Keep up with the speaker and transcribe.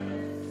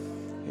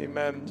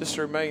Amen. Just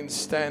remain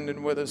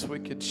standing with us. We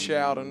could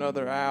shout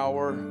another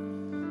hour,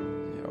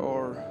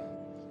 or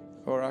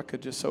I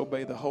could just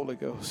obey the Holy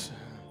Ghost.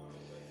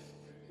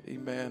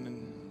 Amen.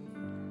 And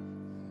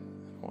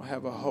I don't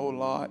have a whole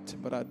lot,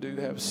 but I do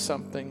have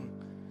something.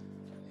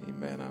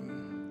 Amen.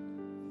 I'm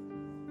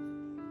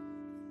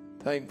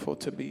thankful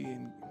to be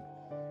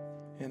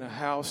in a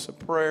house of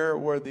prayer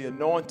where the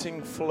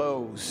anointing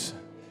flows.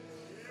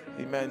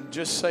 Amen.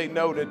 Just say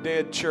no to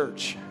dead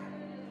church.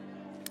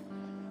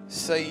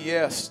 Say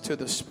yes to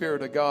the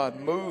Spirit of God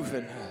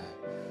moving.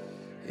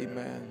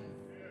 Amen.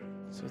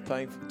 So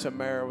thankful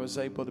Tamara was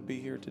able to be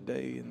here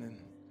today, and then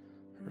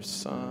her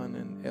son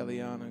and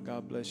Eliana.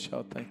 God bless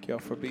y'all. Thank y'all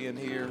for being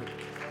here.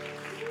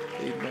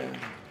 Amen.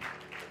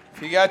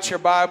 If you got your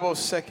Bible,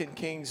 2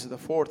 Kings, the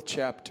 4th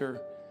chapter.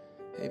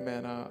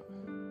 Amen.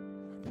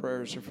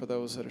 Prayers are for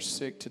those that are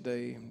sick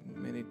today,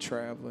 many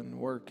traveling,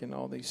 working,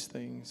 all these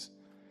things.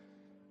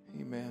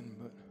 Amen.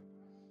 But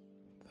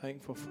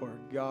thankful for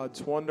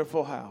God's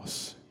wonderful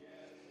house.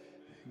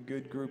 A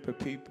good group of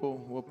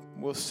people.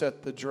 We'll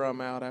set the drum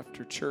out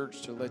after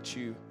church to let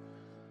you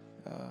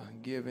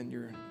give in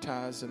your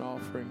tithes and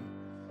offering.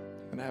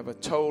 I'm going to have a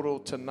total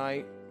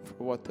tonight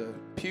for what the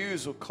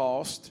pews will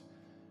cost.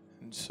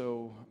 And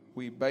so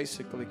we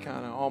basically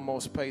kind of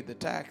almost paid the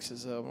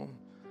taxes of them.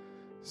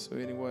 So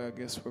anyway, I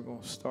guess we're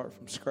going to start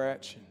from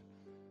scratch. And,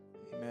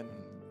 amen.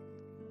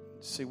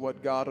 See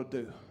what God will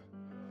do.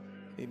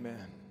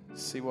 Amen.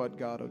 See what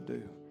God will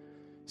do.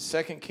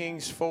 2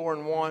 Kings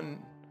 4:1.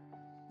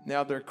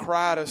 Now there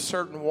cried a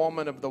certain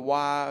woman of the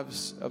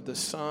wives of the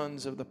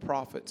sons of the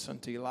prophets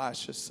unto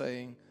Elisha,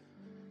 saying,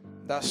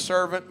 Thy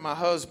servant, my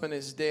husband,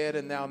 is dead,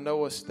 and thou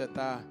knowest that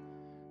thy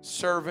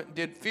servant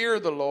did fear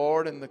the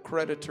Lord, and the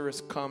creditor is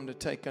come to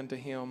take unto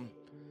him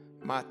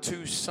my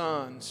 2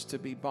 sons to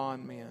be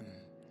bondmen.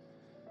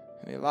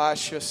 And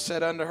Elisha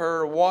said unto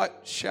her,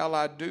 What shall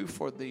I do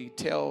for thee?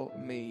 Tell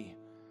me,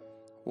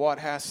 what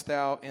hast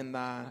thou in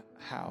thy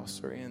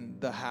house, or in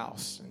the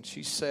house? And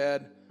she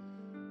said,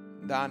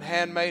 Thine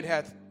handmaid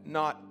hath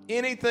not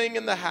anything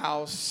in the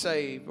house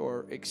save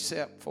or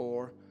except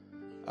for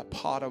a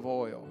pot of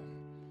oil.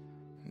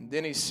 And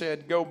then he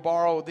said, Go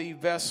borrow thee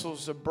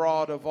vessels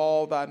abroad of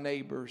all thy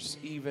neighbors,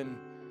 even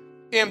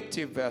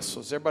empty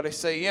vessels. Everybody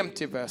say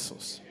empty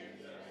vessels.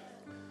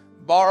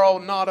 Borrow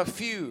not a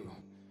few.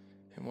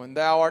 And when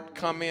thou art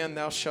come in,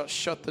 thou shalt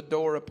shut the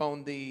door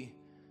upon thee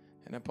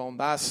and upon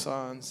thy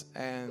sons,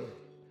 and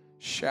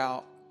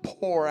shalt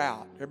pour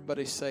out.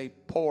 Everybody say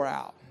pour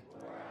out.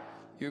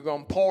 You're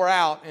going to pour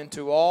out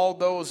into all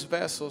those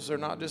vessels. They're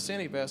not just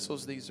any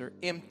vessels. These are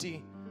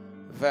empty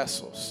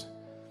vessels.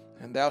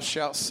 And thou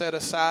shalt set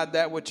aside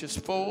that which is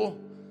full.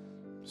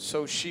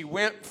 So she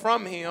went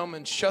from him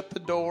and shut the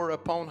door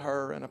upon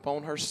her and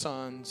upon her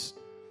sons,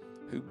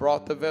 who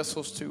brought the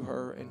vessels to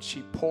her, and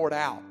she poured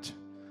out.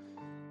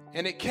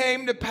 And it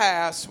came to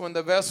pass, when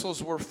the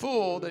vessels were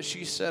full, that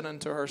she said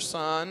unto her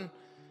son,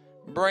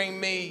 Bring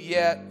me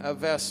yet a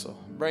vessel.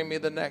 Bring me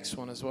the next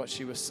one, is what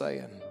she was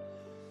saying.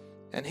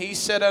 And he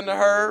said unto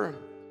her,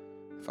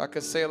 if I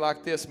could say it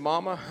like this,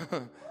 Mama,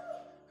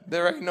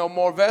 there ain't no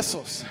more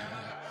vessels.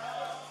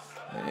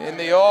 And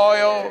the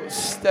oil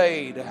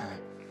stayed.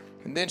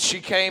 And then she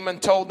came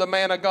and told the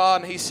man of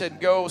God, and he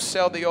said, Go,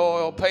 sell the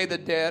oil, pay the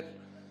debt,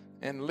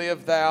 and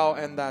live thou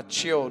and thy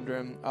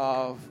children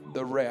of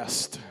the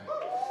rest.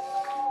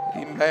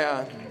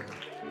 Amen.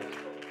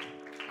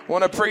 I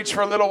want to preach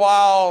for a little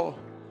while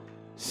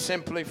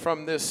simply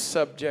from this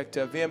subject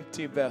of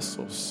empty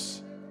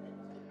vessels.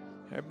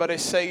 Everybody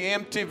say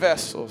empty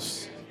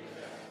vessels.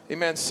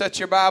 Amen. Set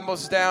your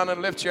Bibles down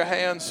and lift your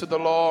hands to the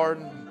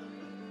Lord.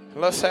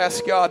 Let's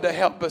ask God to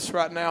help us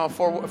right now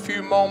for a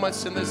few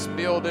moments in this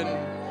building.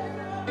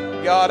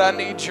 God, I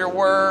need your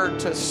word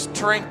to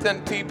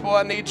strengthen people.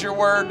 I need your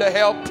word to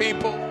help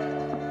people.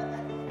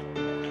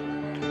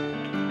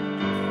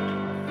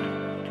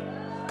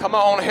 Come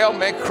on, help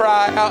me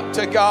cry out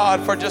to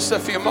God for just a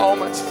few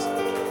moments.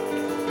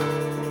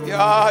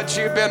 God,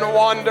 you've been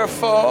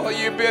wonderful.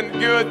 You've been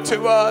good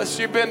to us.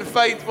 You've been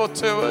faithful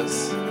to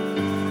us.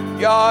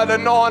 God,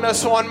 anoint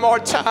us one more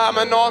time.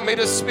 Anoint me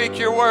to speak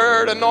your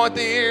word. Anoint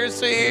the ears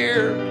to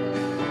hear.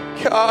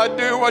 God,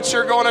 do what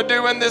you're going to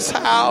do in this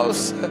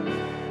house.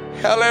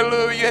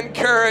 Hallelujah.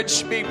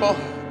 Encourage people.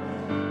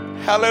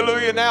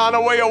 Hallelujah. Now, in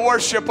a way of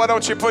worship, why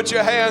don't you put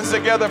your hands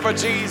together for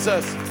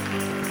Jesus?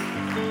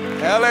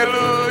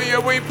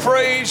 Hallelujah. We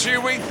praise you.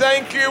 We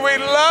thank you. We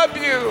love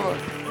you.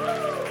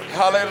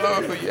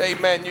 Hallelujah.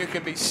 Amen. You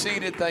can be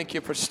seated. Thank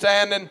you for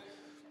standing.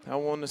 I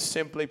want to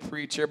simply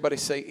preach. Everybody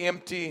say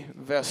empty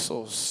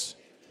vessels.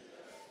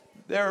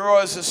 There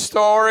was a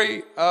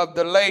story of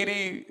the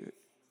lady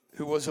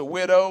who was a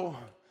widow,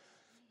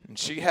 and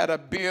she had a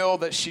bill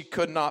that she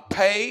could not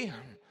pay.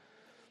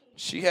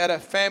 She had a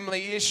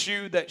family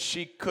issue that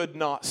she could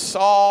not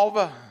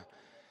solve.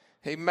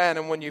 Amen.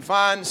 And when you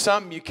find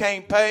something you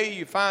can't pay,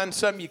 you find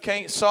something you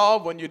can't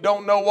solve, when you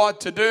don't know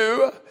what to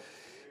do,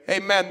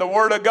 amen, the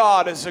Word of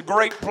God is a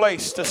great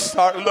place to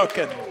start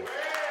looking.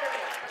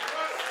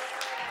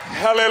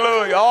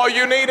 Hallelujah. All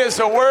you need is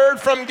a word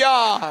from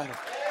God.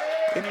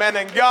 Amen.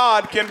 And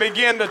God can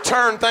begin to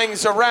turn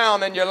things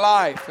around in your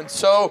life. And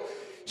so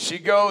she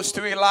goes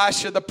to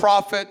Elisha the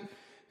prophet.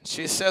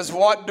 She says,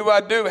 what do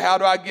I do? How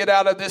do I get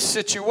out of this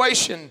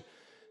situation?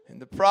 And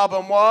the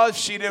problem was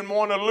she didn't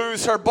want to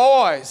lose her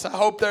boys. I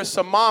hope there's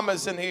some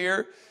mamas in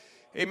here.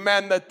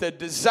 Amen. That the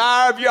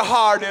desire of your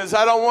heart is,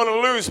 I don't want to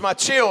lose my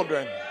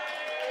children.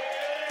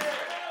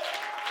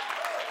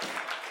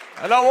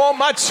 I don't want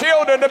my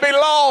children to be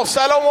lost.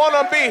 I don't want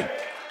them to be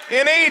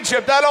in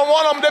Egypt. I don't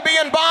want them to be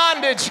in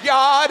bondage,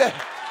 God.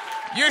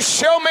 You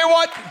show me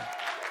what.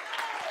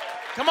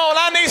 Come on,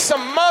 I need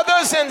some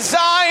mothers in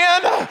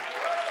Zion.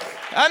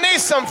 I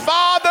need some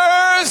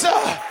fathers,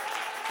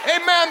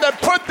 amen, that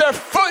put their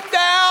foot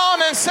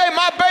down and say,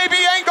 my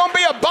baby ain't going to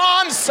be a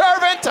bond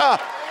servant.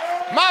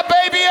 My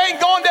baby ain't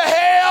going to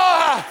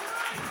hell.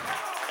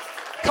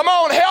 Come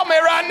on, help me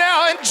right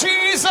now in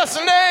Jesus'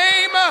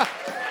 name.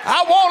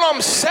 I want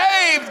them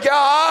saved,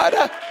 God.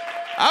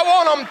 I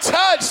want them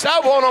touched. I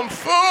want them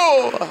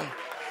full.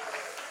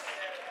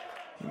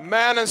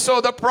 Man, and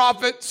so the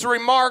prophet's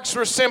remarks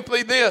were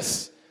simply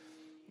this.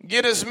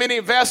 Get as many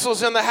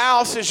vessels in the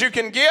house as you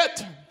can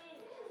get,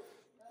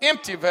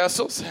 empty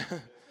vessels,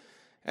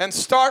 and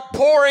start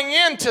pouring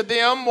into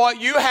them what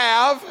you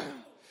have,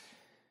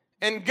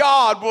 and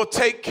God will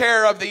take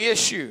care of the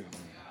issue.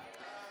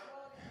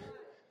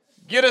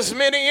 Get as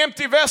many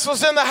empty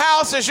vessels in the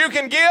house as you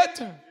can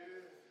get.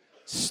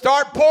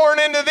 Start pouring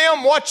into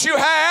them what you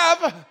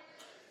have,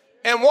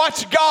 and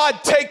watch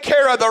God take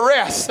care of the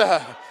rest.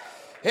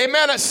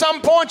 Amen. At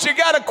some point, you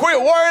got to quit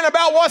worrying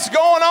about what's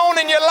going on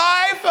in your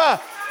life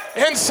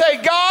and say,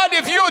 God,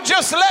 if you'll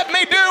just let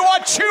me do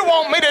what you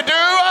want me to do,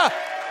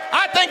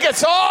 I think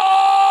it's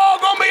all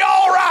going to be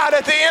all right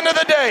at the end of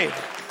the day.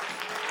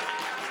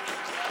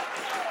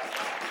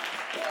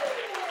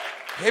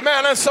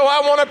 Amen. And so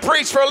I want to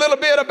preach for a little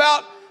bit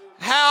about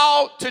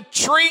how to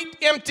treat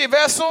empty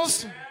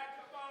vessels,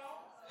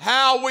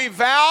 how we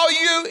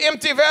value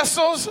empty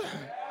vessels,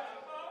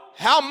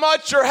 how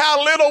much or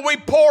how little we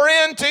pour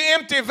into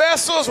empty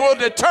vessels will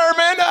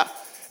determine,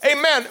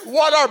 amen,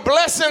 what our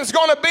blessing's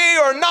going to be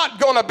or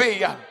not going to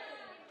be.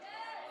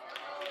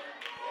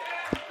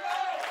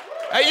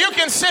 You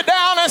can sit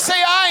down and say,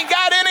 I ain't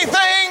got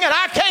anything and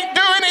I can't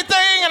do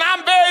anything and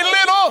I'm very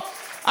little.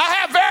 I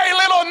have very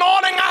little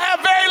anointing. I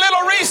have very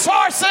little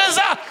resources.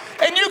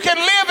 And you can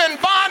live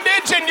in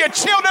bondage and your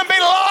children be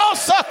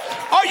lost.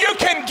 Or you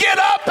can get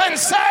up and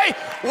say,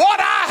 what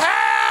I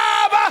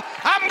have,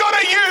 I'm going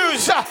to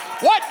use.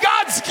 What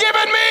God's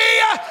given me,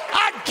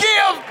 I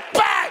give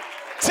back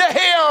to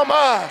him.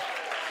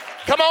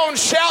 Come on,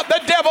 shout, the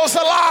devil's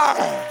a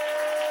liar.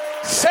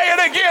 Say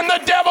it again,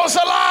 the devil's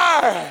a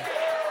liar.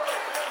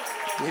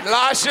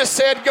 Elisha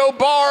said, go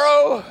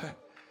borrow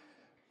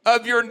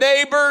of your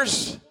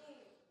neighbor's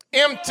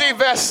empty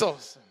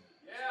vessels.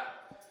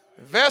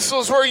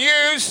 Vessels were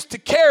used to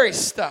carry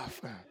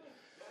stuff.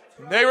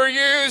 They were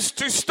used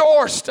to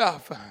store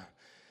stuff.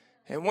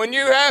 And when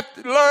you have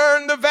to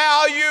learn the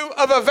value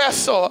of a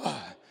vessel,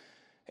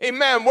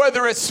 amen,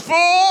 whether it's full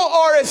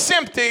or it's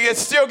empty, it's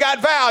still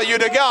got value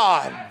to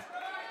God.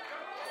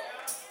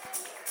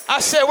 I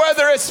said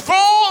whether it's full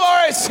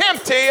or it's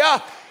empty,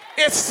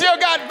 it's still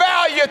got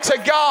value to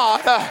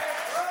God.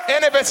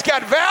 And if it's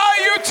got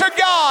value to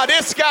God,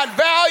 it's got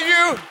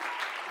value.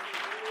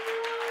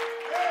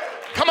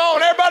 Come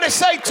on, everybody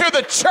say to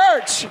the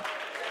church,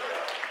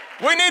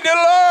 we need to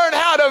learn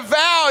how to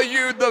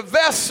value the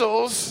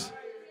vessels.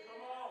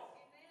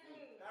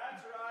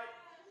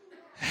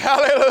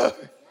 Hallelujah.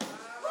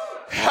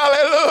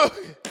 Hallelujah.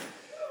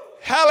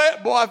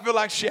 Hallelujah. Boy, I feel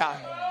like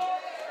shouting.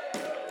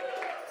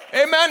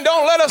 Amen.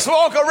 Don't let us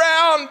walk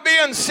around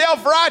being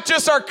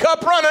self-righteous, our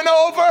cup running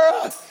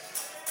over,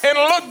 and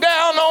look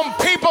down on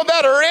people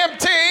that are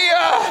empty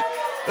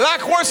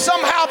like we're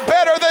somehow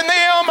better than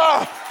them.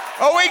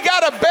 Or we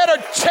got a better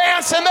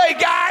chance than they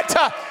got.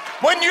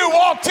 When you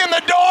walked in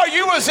the door,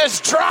 you was as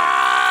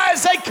dry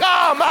as they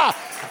come.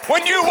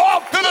 When you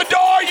walked through the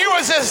door, you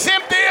was as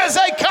empty as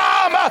they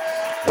come.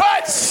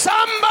 But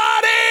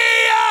somebody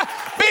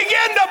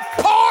began to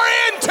pour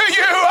into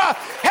you,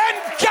 and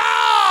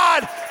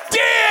God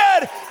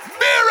did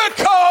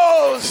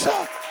miracles.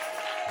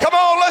 Come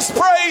on, let's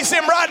praise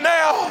him right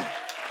now.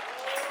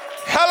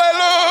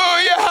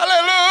 Hallelujah,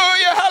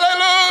 hallelujah,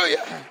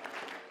 hallelujah.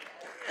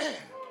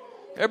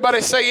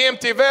 Everybody say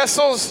empty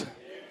vessels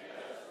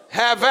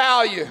have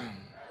value.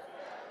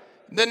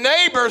 The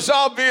neighbors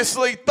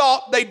obviously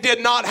thought they did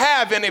not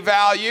have any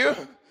value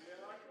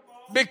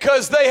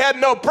because they had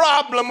no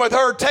problem with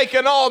her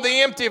taking all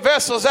the empty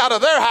vessels out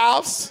of their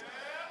house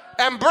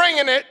and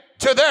bringing it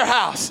to their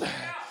house.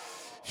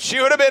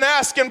 She would have been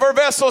asking for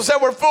vessels that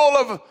were full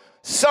of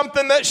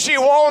something that she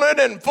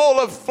wanted and full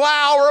of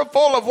flour,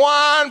 full of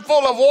wine,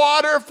 full of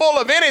water, full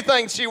of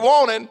anything she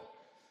wanted.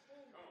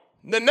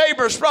 The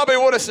neighbors probably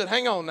would have said,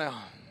 hang on now.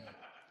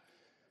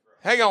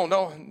 Hang on,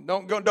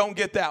 don't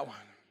get that one.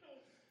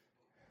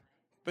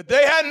 But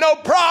they had no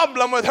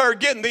problem with her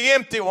getting the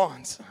empty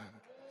ones.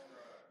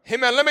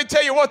 Amen. Let me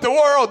tell you what the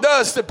world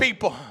does to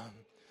people.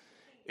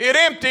 It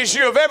empties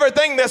you of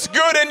everything that's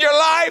good in your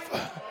life,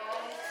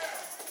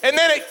 and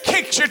then it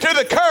kicks you to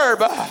the curb.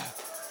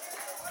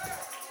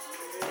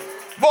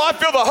 Boy, I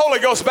feel the Holy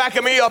Ghost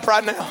backing me up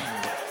right now.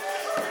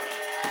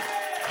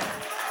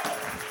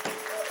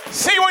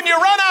 See, when you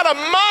run out of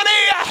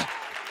money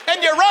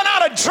and you run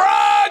out of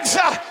drugs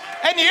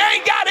and you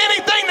ain't got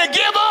anything to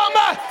give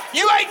them,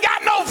 you ain't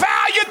got no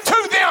value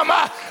to them.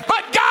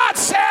 But God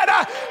said,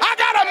 I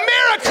got a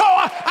miracle.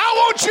 I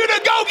want you to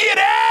go get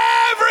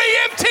every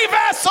empty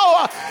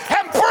vessel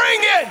and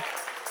bring it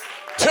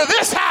to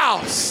this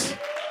house.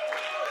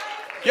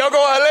 Y'all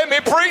gonna let me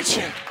preach?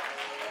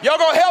 Y'all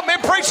gonna help me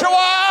preach a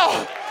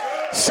while?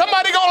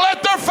 Somebody gonna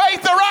let their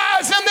faith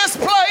arise in this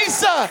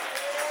place?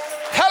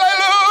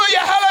 Hallelujah,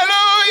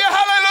 hallelujah,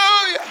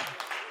 hallelujah.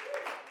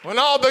 When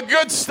all the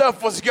good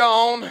stuff was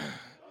gone,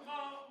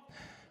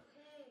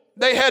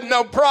 they had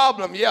no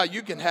problem. Yeah,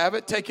 you can have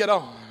it. Take it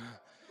on.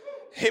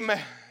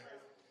 Amen.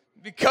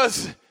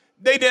 Because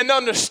they didn't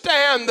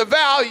understand the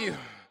value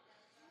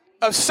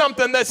of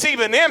something that's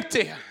even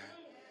empty.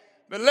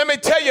 But let me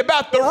tell you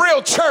about the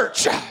real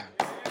church.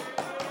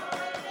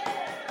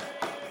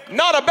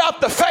 Not about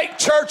the fake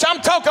church.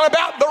 I'm talking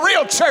about the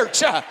real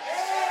church.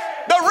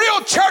 The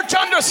real church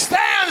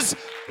understands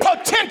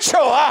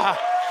potential.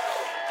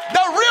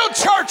 The real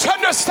church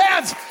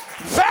understands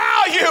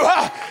value.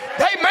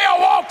 They may have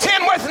walked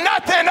in with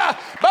nothing,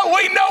 but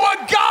we know a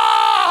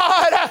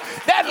God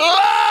that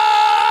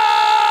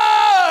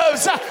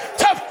loves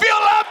to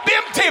fill up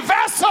empty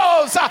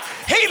vessels.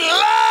 He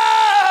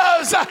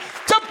loves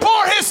to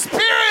pour his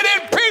spirit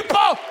in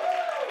people.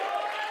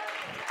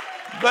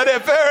 But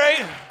if there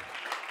ain't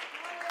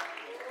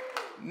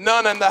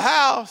none in the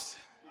house,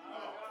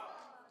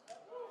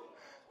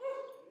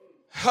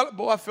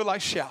 boy, I feel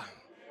like shouting.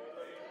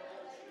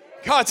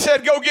 God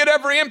said, go get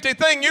every empty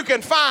thing you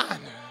can find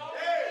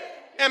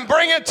and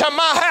bring it to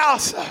my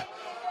house.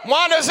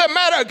 Why does it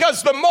matter?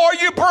 Because the more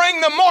you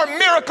bring, the more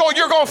miracle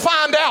you're going to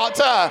find out.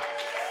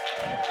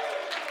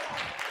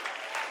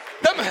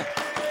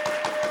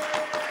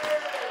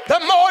 The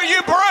more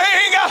you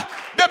bring,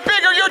 the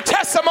bigger your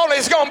testimony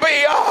is going to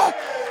be.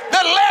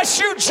 The less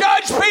you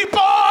judge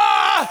people,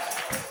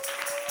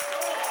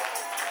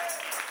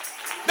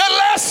 the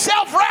less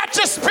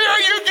self-righteous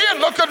spirit you get.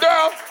 Look at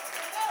them.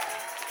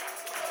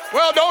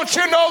 Well, don't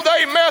you know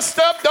they messed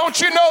up? Don't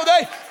you know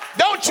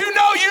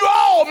you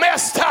all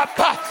messed up?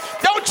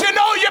 Don't you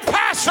know your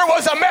pastor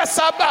was a mess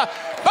up?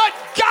 But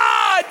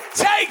God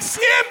takes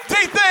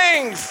empty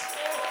things.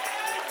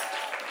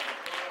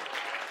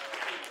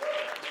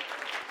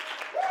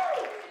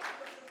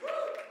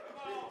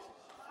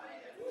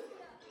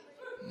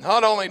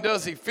 Not only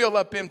does he fill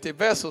up empty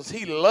vessels,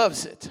 he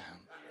loves it.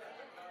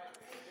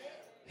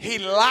 He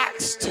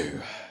likes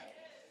to.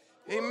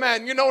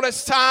 Amen. You know,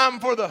 it's time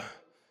for the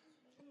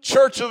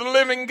Church of the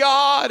Living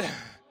God.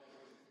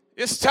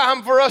 It's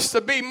time for us to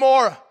be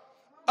more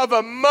of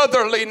a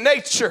motherly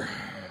nature.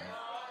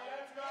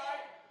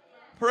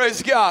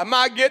 Praise God.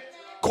 Might get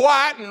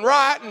quiet and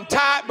right and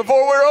tight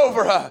before we're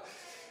over.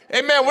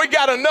 Amen. We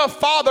got enough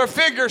father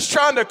figures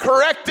trying to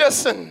correct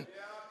us and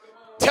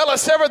tell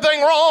us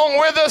everything wrong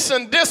with us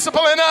and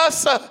discipline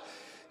us.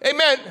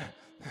 Amen.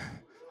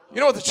 You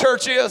know what the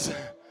church is?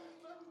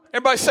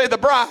 Everybody say the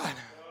bride.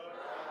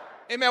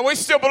 Amen. We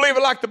still believe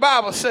it like the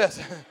Bible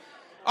says.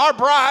 Our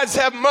brides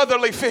have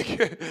motherly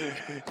figure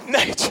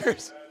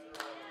natures.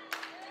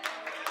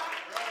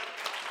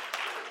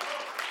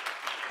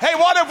 Hey,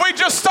 what if we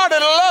just started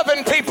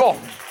loving people?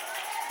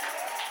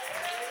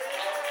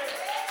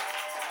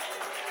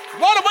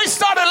 What if we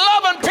started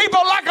loving people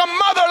like a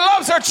mother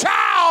loves her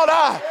child?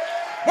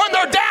 When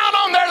they're down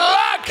on their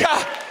luck,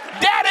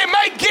 daddy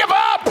may give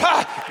up,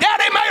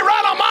 daddy may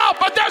run them off,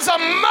 but there's a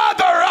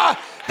mother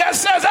that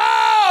says,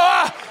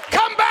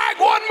 come back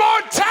one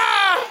more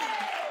time.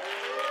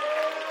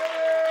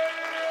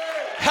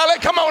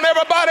 Come on,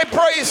 everybody,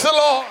 praise the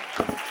Lord.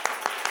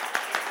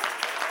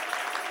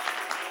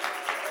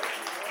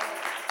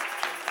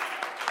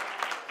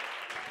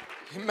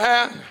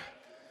 Amen.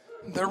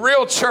 The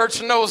real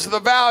church knows the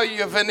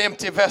value of an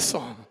empty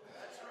vessel.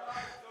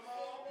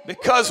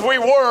 Because we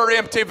were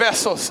empty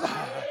vessels.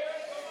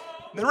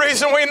 The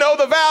reason we know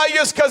the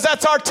value is because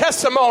that's our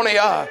testimony.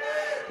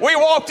 We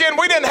walked in,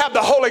 we didn't have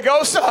the Holy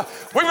Ghost.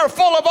 We were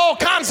full of all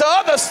kinds of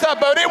other stuff,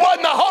 but it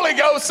wasn't the Holy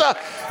Ghost.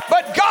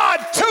 But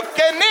God took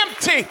an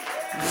empty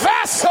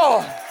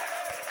vessel.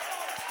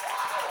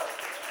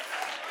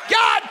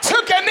 God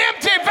took an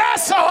empty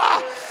vessel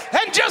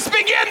and just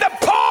began to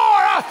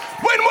pour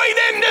when we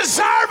didn't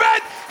deserve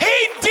it.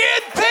 He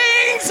did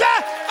things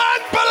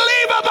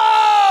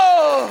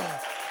unbelievable.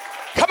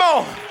 Come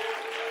on.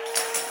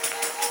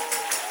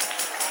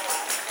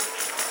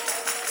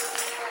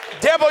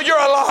 Devil, you're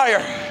a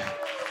liar.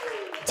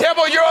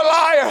 Devil, you're a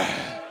liar.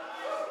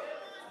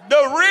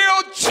 The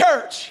real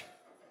church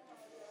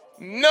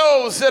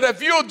knows that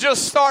if you'll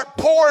just start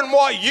pouring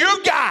what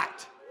you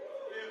got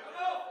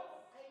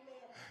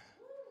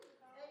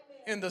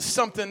into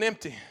something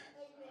empty,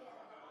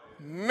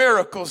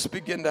 miracles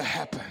begin to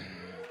happen.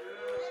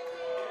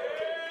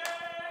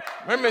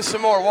 Bring me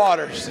some more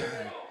waters.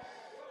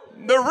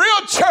 The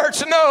real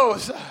church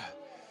knows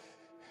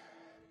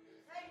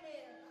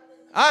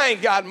I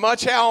ain't got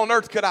much. How on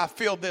earth could I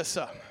fill this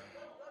up?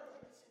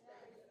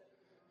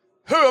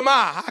 Who am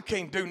I? I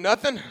can't do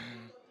nothing.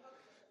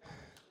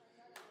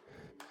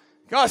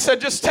 God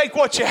said, just take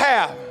what you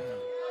have.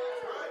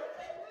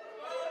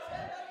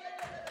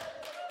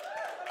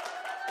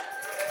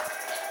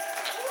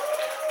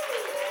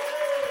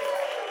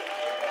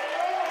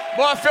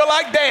 Boy, I feel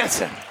like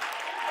dancing.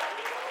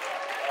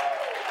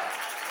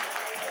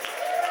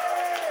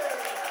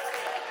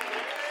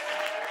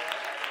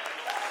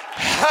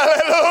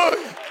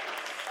 Hallelujah.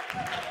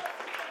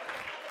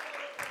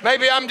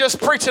 Maybe I'm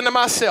just preaching to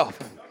myself.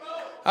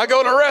 I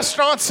go to a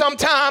restaurant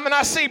sometime and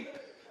I see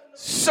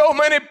so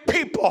many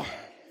people.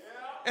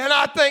 And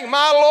I think,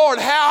 my Lord,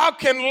 how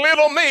can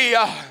little me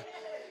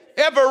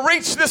ever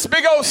reach this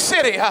big old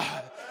city?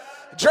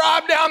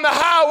 Drive down the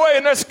highway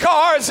and there's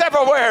cars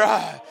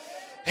everywhere.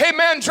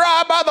 Amen.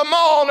 Drive by the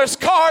mall and there's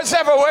cars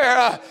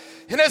everywhere.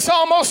 And it's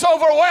almost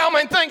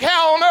overwhelming. Think,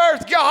 how on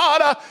earth,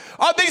 God,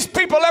 are these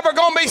people ever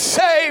going to be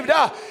saved?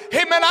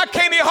 Amen. I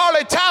can't even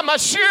hardly tie my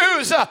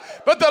shoes.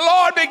 But the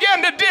Lord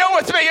began to deal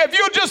with me. If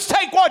you just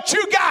take what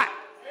you got.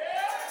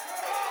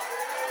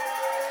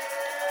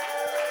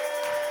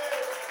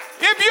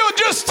 If you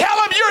just tell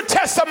them your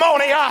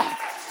testimony.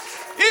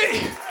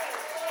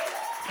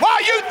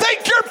 While you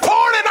think you're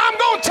pouring, I'm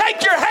going to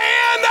take your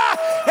hand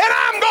and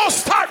I'm going to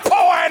start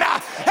pouring.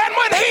 And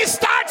when he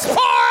starts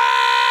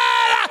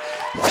pouring,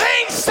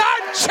 things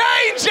start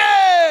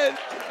changing.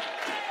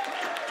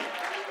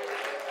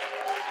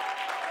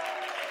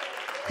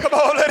 Come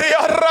on, Lydia.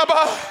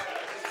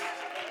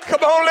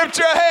 Come on, lift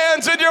your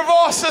hands and your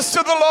voices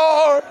to the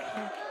Lord.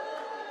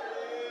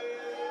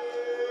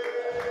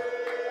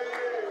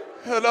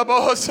 God,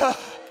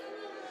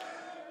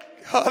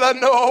 I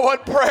know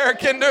what prayer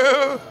can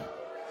do.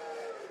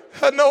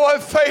 I know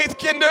what faith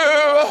can do.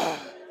 I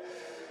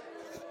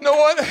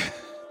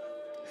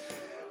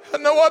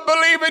know what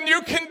believing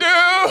you can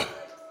do.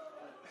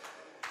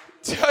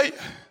 Tell you,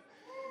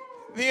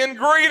 the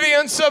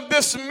ingredients of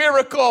this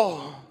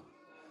miracle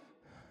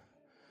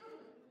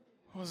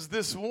was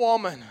this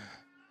woman.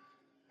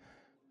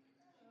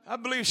 I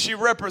believe she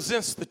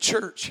represents the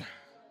church.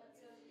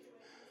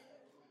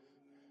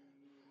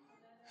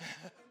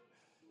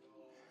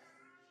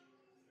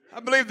 I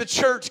believe the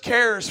church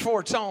cares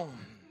for its own.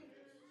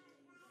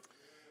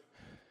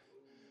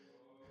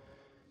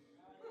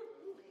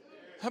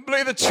 I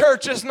believe the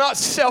church is not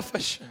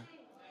selfish.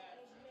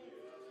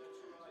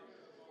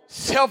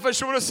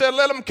 Selfish would have said,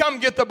 let them come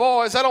get the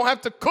boys. I don't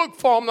have to cook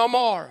for them no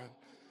more.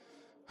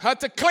 I have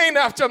to clean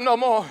after them no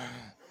more.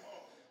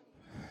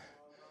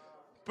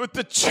 But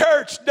the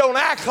church don't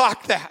act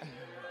like that.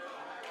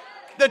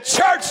 The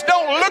church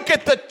don't look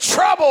at the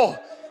trouble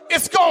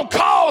it's going to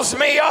cause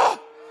me.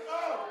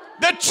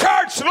 The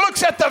church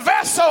looks at the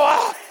vessel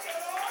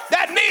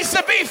that needs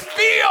to be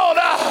filled.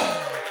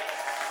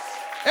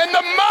 And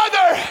the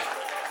mother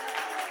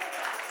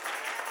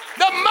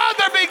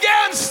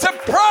begins to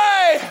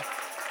pray.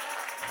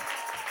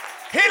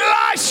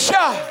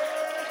 Elisha.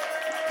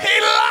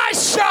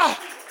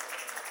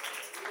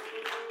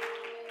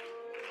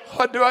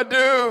 What do I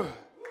do?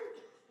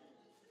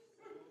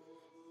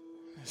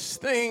 There's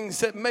things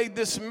that made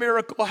this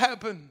miracle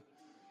happen.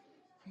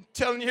 I'm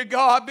telling you,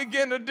 God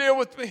began to deal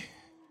with me.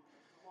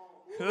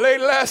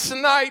 Late last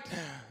night,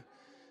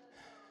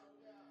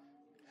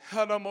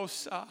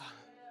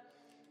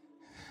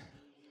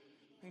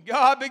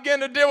 God began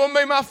to deal with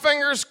me. My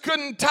fingers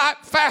couldn't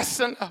type fast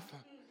enough.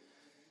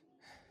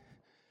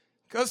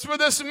 Because for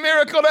this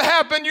miracle to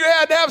happen, you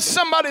had to have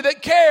somebody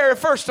that cared,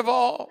 first of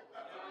all.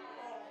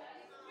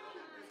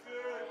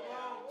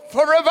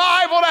 For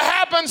revival to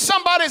happen,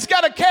 somebody's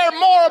got to care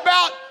more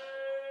about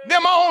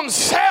them own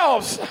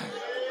selves.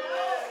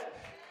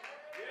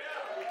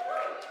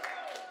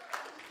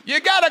 You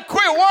got to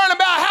quit worrying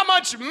about how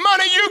much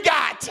money you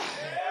got,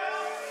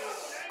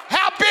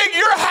 how big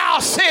your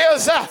house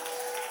is,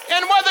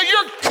 and whether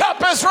your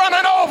cup is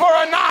running over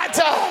or not.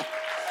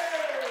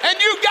 And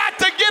you got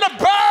to get a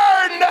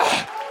burden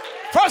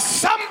for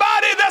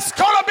somebody that's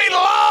going to be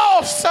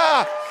lost,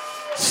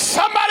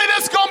 somebody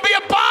that's going to be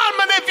a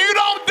bondman if you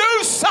don't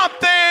do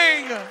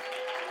something.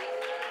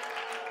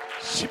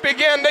 She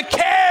began to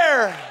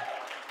care.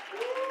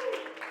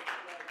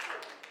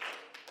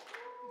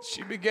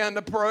 She began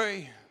to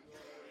pray.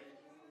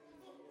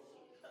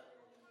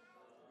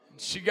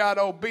 She got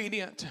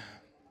obedient.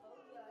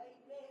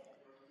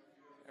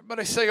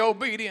 Everybody say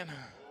obedient.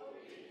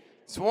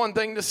 It's one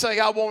thing to say,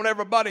 I want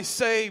everybody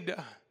saved.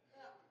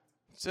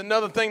 It's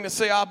another thing to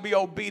say, I'll be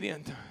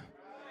obedient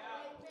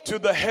to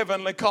the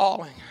heavenly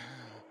calling.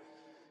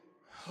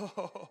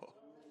 Oh.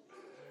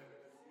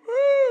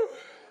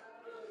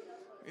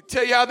 Let me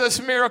tell you how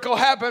this miracle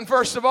happened.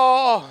 First of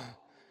all,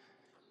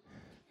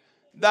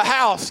 the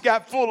house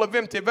got full of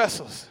empty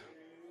vessels.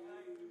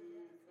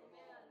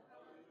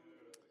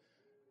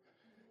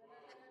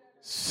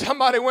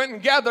 Somebody went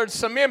and gathered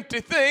some empty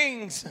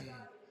things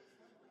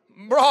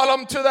and brought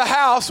them to the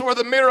house where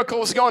the miracle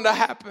was going to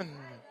happen.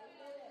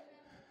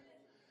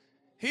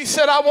 He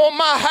said, I want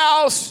my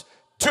house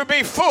to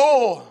be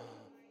full.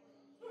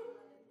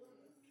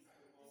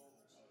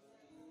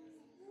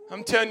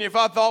 I'm telling you, if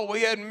I thought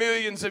we had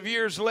millions of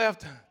years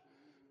left,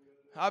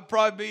 I'd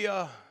probably be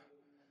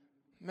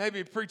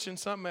maybe preaching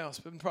something else,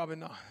 but probably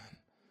not.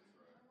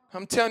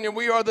 I'm telling you,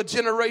 we are the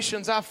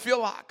generations, I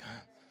feel like,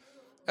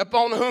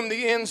 upon whom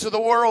the ends of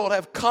the world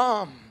have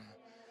come.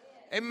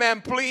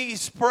 Amen.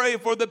 Please pray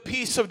for the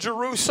peace of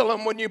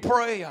Jerusalem when you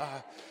pray.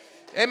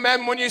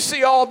 Amen. When you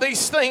see all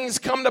these things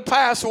come to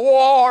pass,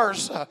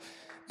 wars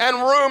and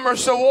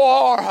rumors of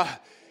war.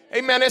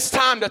 Amen. It's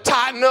time to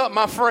tighten up,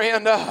 my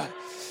friend.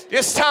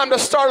 It's time to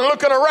start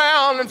looking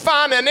around and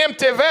finding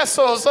empty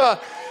vessels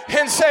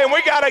and saying,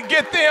 we got to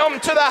get them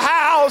to the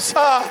house.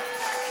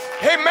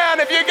 Amen.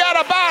 If you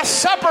got to buy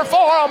supper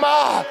for them,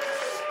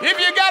 if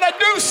you got to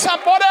do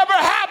something, whatever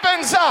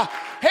happens,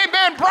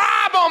 amen,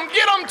 bribe them,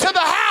 get them to the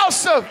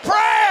house of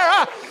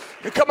prayer.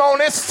 Come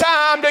on, it's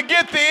time to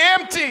get the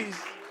empties.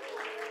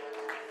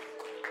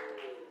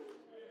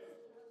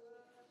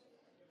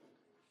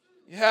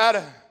 You had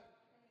to,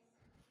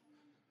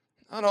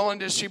 not only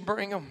did she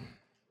bring them,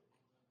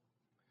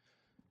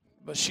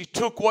 but she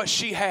took what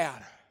she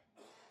had.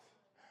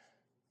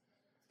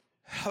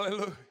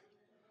 Hallelujah.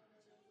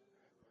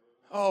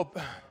 Oh,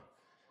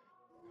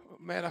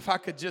 man, if I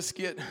could just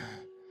get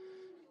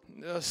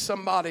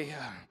somebody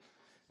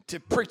to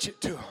preach it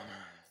to them.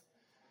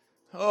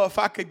 Oh, if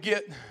I could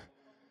get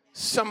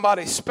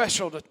somebody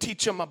special to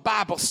teach them a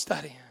Bible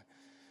study.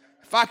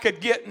 If I could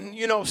get,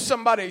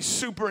 somebody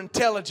super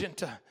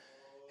intelligent,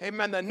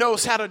 amen, that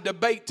knows how to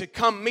debate to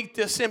come meet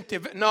this empty.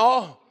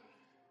 No.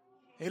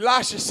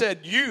 Elisha said,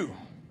 you.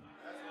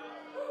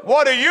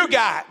 What do you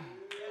got?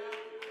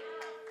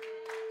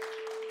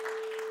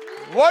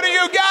 What do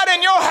you got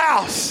in your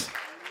house?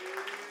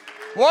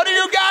 What do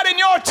you got in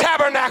your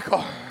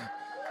tabernacle?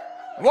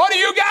 What do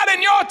you got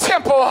in your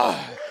temple?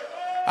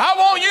 I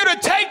want you to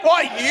take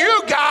what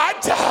you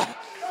got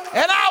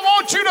and I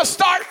want you to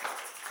start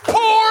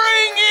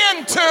pouring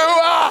into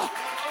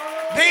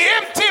the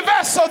empty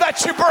vessel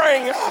that you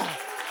bring.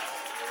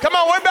 Come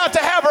on, we're about to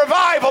have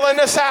revival in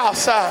this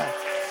house.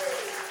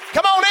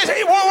 Come on,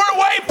 we're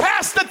way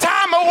past the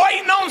time of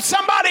waiting on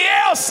somebody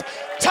else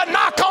to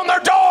knock on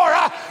their door,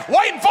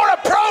 waiting for a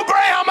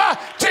program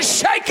to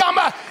shake them.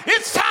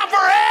 It's time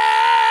for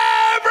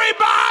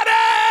everybody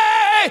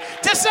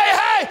to say,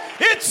 hey,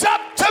 it's up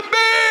to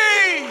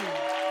me.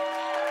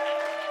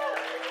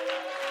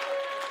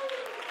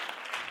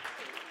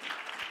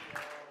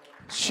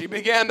 She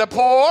began to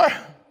pour.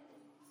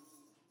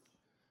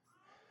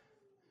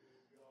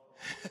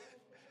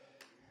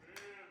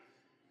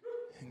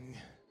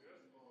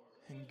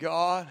 And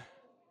God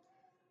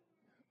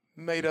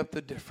made up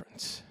the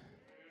difference.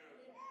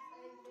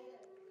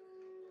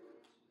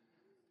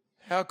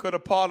 How could a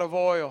pot of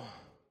oil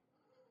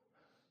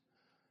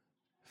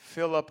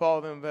fill up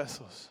all them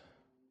vessels?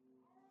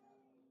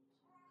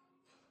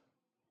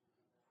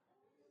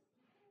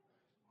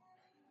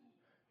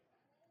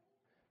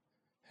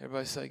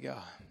 Everybody say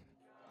God.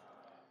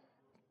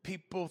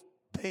 People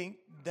think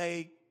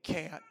they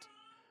can't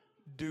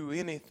do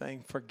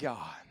anything for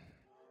God.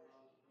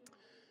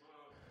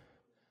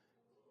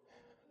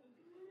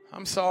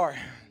 I'm sorry.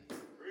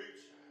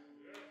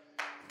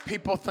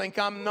 People think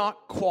I'm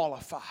not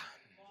qualified.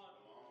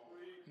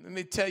 Let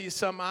me tell you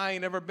something. I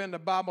ain't ever been to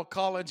Bible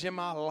college in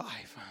my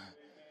life.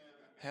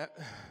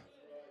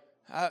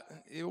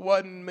 It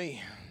wasn't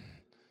me.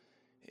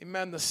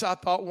 Amen. I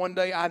thought one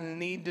day I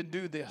need to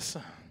do this.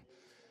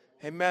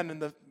 Amen.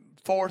 And the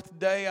fourth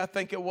day, I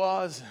think it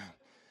was,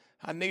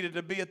 I needed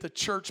to be at the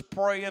church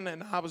praying,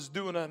 and I was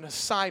doing an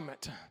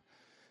assignment.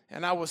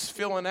 And I was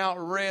filling out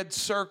red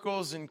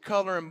circles and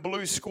coloring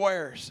blue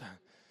squares.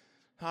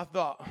 I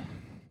thought,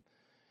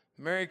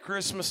 Merry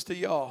Christmas to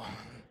y'all.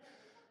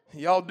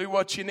 Y'all do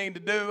what you need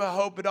to do. I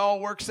hope it all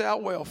works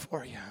out well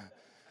for you.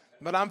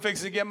 But I'm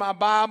fixing to get my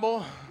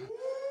Bible.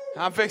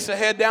 I'm fixing to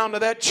head down to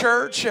that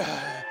church.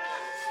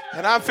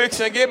 And I'm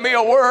fixing to get me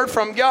a word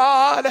from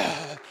God.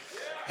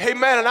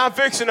 Amen. And I'm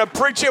fixing to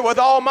preach it with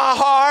all my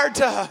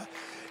heart.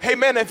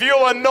 Amen. If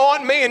you'll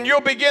anoint me and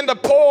you'll begin to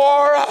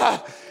pour.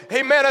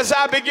 Amen. As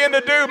I begin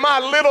to do my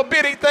little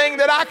bitty thing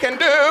that I can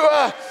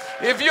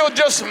do. If you'll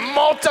just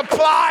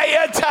multiply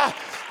it.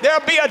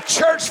 There'll be a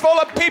church full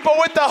of people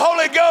with the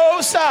Holy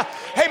Ghost.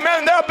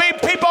 Amen. There'll be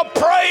people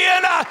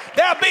praying.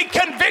 There'll be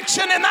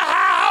conviction in the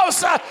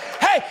house.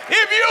 Hey,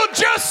 if you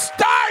just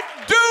start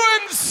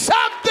doing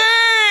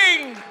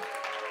something,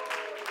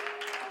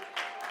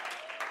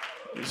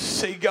 you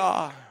see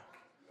God.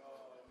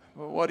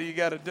 But what do you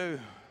got to do?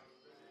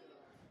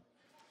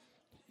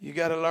 You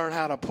got to learn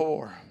how to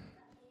pour.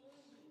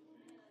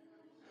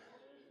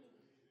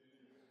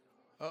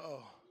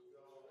 Uh-oh.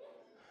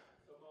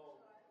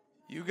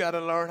 You got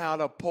to learn how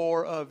to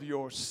pour of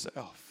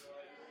yourself.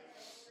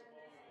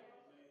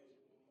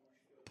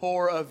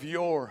 Pour of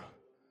your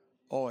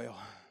oil.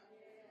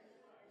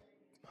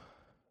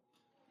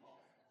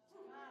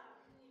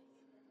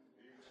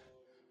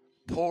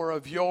 Pour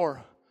of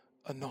your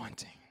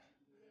anointing.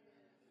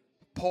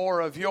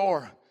 Pour of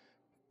your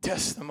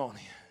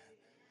testimony.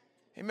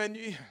 Amen.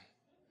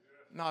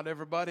 Not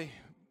everybody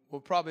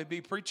will probably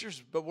be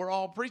preachers, but we're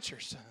all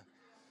preachers.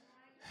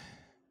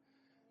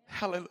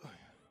 Hallelujah.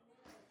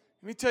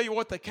 Let me tell you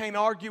what they can't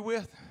argue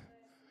with.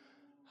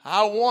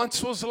 I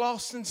once was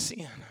lost in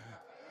sin,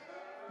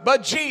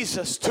 but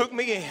Jesus took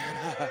me in.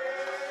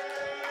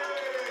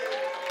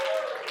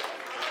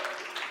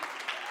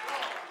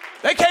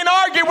 They can't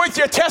argue with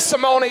your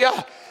testimony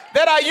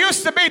that I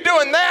used to be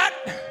doing that.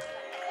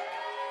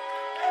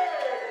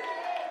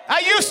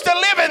 I used to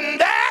live in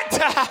that.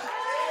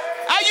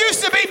 I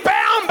used to be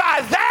bound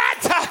by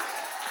that.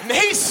 And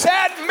he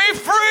set me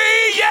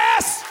free.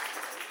 Yes,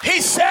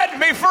 he set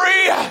me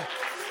free.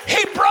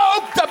 He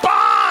broke the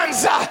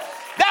bonds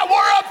that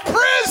were a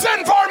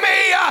prison for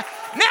me.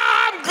 Now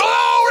I'm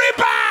glory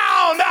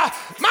bound.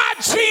 My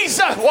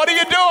Jesus, what are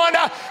you doing?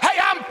 Hey,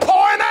 I'm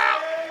pouring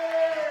out.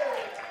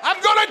 I'm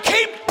going to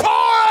keep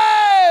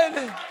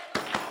pouring.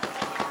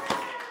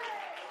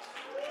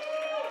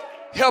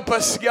 Help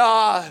us,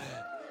 God.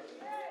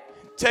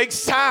 It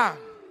takes time.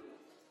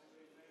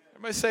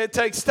 Everybody say it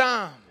takes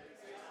time.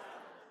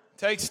 It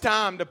takes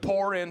time to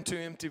pour into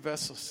empty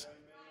vessels.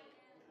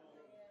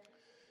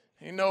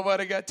 Ain't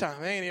nobody got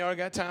time. Ain't nobody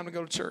got time to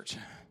go to church.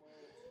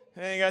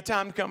 Ain't got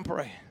time to come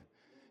pray.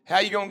 How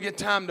you going to get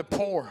time to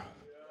pour?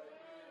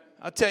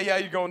 I'll tell you how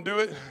you're going to do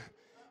it.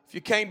 If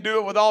you can't do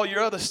it with all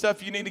your other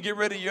stuff, you need to get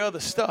rid of your other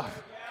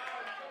stuff.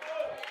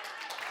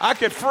 I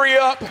could free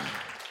up.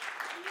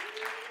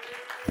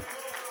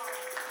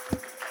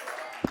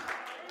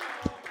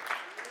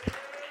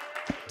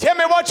 Tell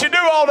me what you do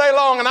all day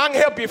long, and I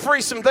can help you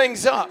free some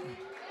things up.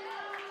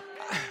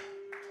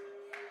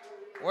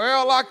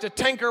 Well, I like to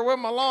tinker with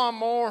my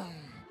lawnmower.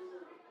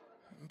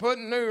 I'm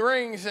putting new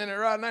rings in it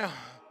right now.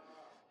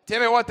 Tell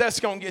me what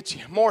that's going to get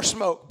you. More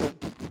smoke.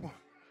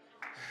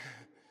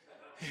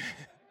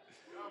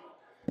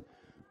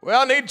 Well,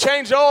 I need to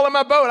change the oil in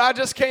my boat. I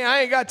just can't.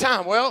 I ain't got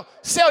time. Well,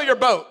 sell your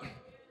boat.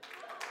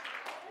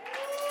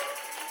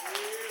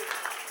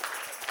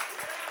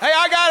 Hey,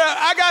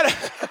 I gotta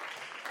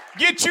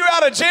get you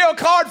out of jail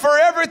card for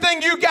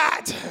everything you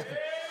got.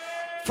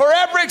 For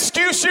every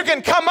excuse you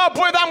can come up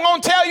with, I'm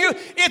going to tell you,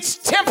 it's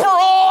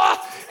temporal,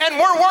 and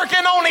we're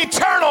working on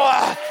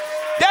eternal.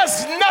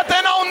 There's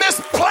nothing on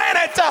this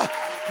planet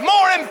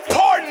more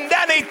important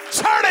than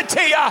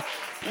eternity.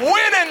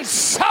 Winning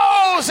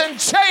souls and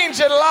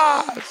changing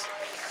lives.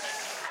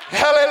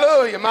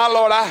 Hallelujah. My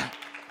Lord,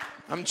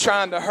 I'm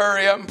trying to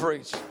hurry up and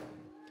preach.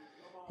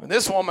 But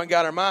this woman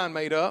got her mind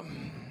made up. I'm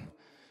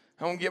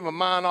going to get my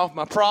mind off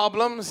my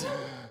problems.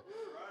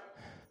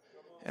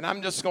 And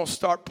I'm just going to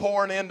start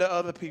pouring into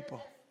other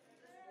people.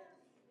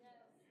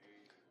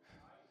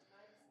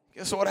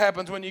 Guess what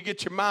happens when you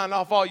get your mind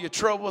off all your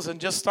troubles and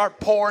just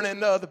start pouring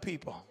into other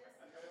people?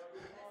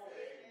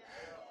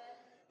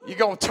 You're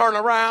going to turn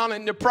around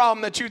and the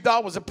problem that you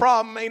thought was a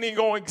problem ain't even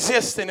going to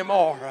exist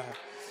anymore.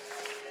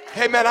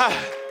 Hey, man, I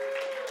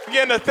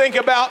begin to think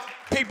about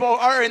people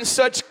are in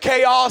such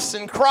chaos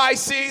and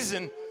crises,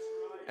 and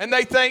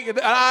they think,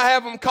 and I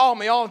have them call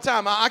me all the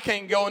time, I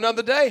can't go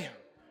another day.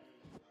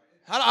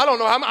 I don't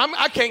know,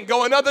 I can't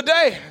go another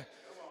day.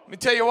 Let me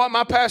tell you what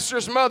my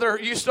pastor's mother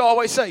used to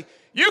always say,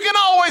 you can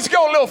always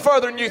go a little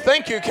further than you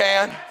think you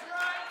can.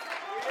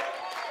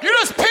 You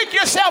just pick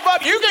yourself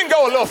up, you can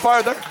go a little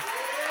further.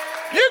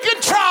 You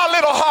can try a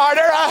little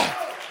harder.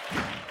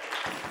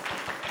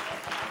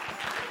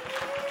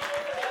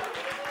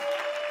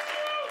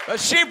 But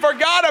she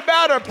forgot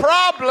about her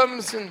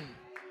problems and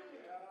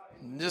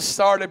just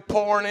started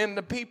pouring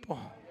into people.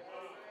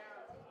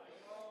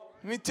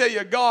 Let me tell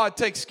you, God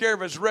takes care of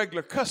his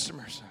regular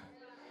customers.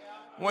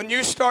 When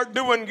you start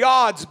doing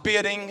God's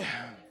bidding,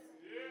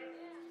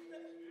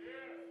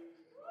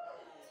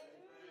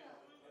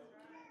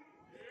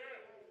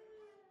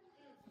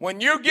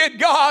 when you get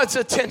God's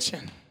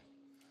attention.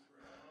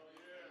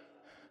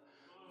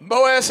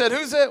 Boaz said,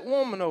 who's that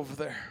woman over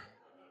there?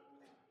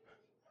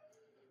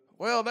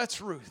 Well,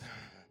 that's Ruth.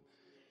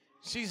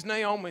 She's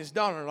Naomi's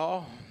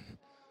daughter-in-law.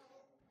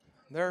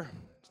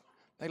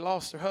 They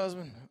lost their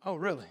husband. Oh,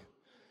 really?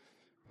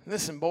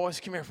 Listen, boys,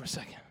 come here for a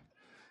second.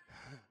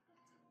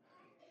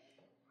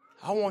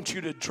 I want you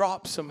to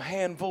drop some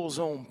handfuls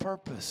on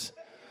purpose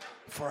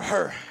for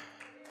her.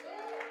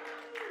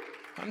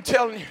 I'm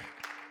telling you.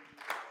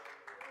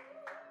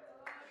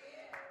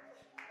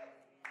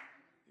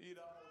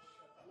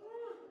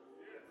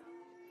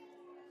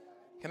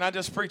 Can I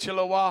just preach a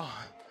little while?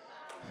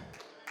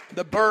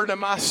 The burden of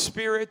my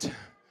spirit,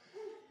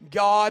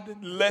 God,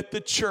 let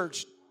the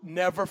church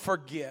never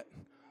forget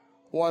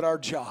what our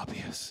job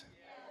is.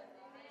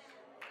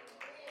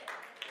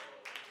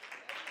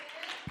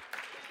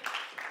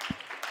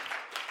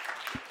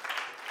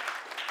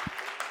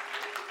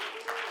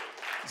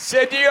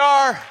 Said you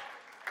are,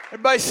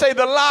 everybody say,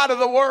 the light of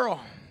the world.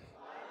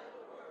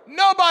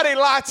 Nobody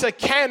lights a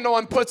candle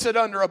and puts it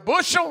under a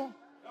bushel.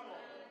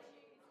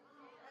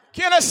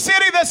 Can a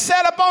city that's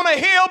set up on a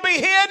hill be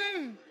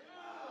hidden?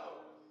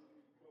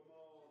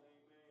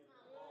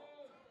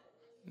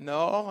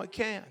 No, it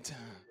can't.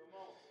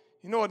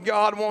 You know what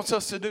God wants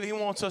us to do? He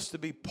wants us to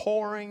be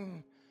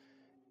pouring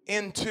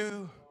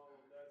into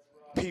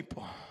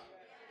people.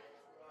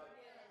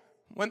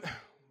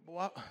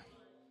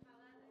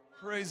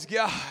 Praise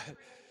God.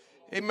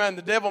 Amen.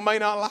 The devil may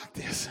not like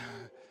this.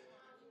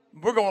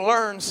 We're going to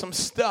learn some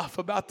stuff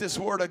about this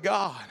Word of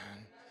God.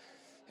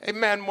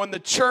 Amen. When the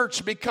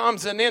church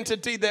becomes an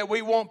entity that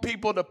we want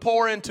people to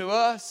pour into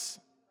us.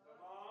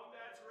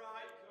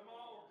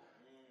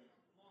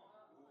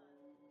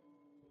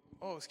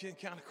 Oh, it's getting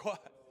kind of quiet.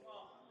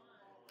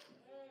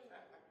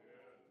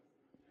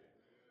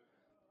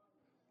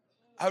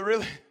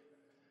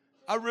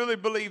 I really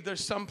believe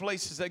there's some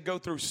places that go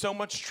through so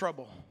much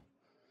trouble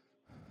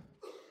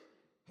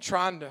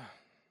trying to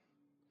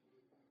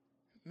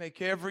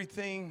make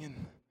everything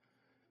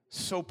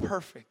so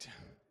perfect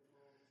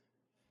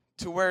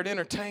to where it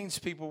entertains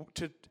people,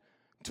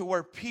 to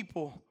where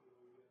people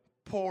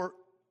pour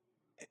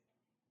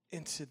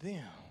into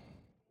them.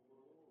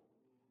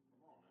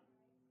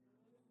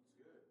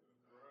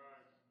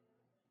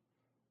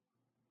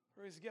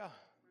 Praise God.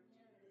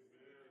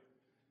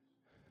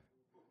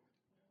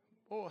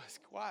 Oh, it's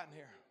quiet in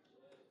here.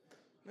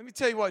 Let me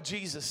tell you what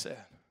Jesus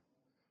said.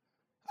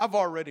 I've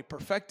already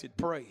perfected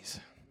praise.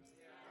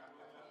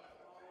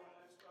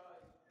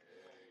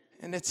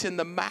 And it's in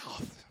the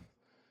mouth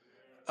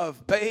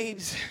of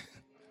babes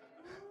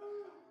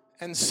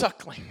and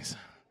sucklings.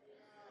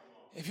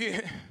 If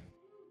you...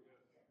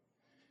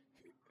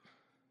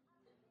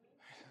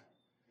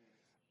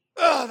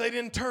 they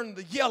didn't turn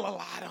the yellow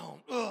light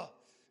on.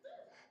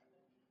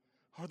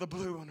 Or the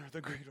blue one or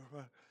the green or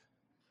what.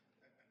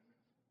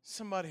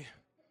 Somebody,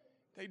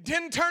 they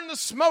didn't turn the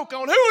smoke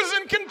on. Who was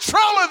in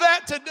control of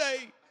that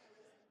today?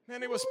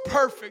 Man, it was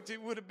perfect. It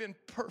would have been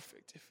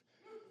perfect if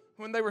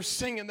when they were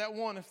singing that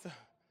one, if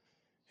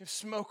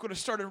smoke would have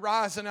started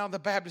rising out of the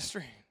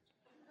baptistry.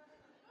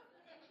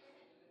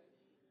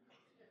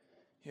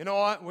 You know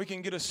what? We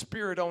can get a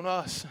spirit on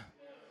us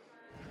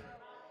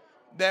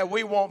that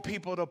we want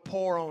people to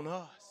pour on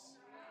us.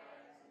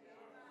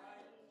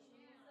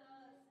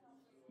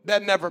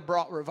 That never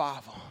brought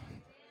revival.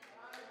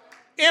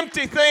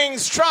 Empty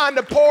things trying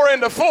to pour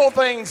into full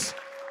things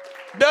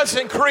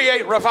doesn't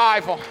create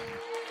revival.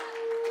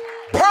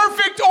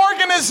 Perfect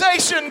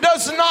organization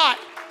does not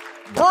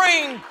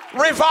bring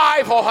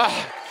revival.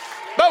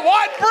 But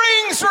what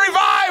brings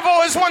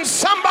revival is when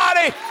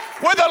somebody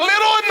with a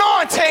little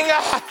anointing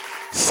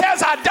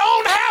says, I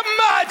don't have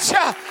much,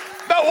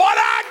 but what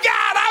I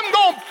got, I'm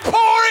going to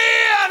pour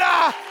in.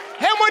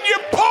 And when you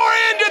pour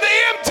into the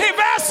empty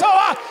vessel,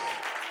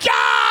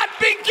 God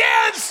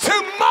begins to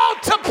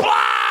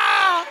multiply.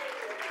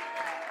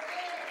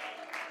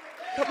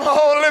 Come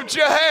on, lift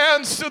your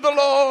hands to the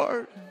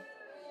Lord.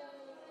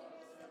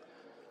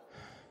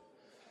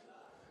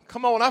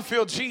 Come on, I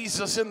feel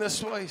Jesus in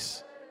this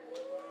place.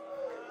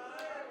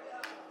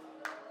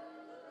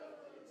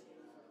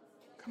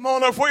 Come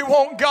on, if we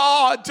want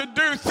God to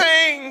do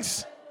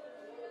things,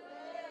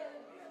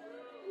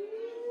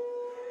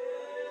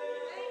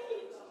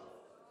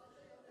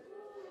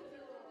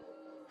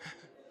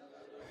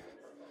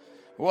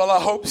 well, I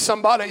hope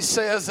somebody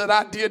says that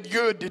I did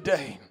good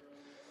today.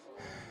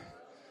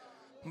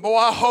 Boy,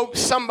 I hope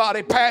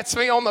somebody pats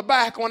me on the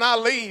back when I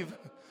leave.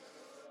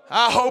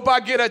 I hope I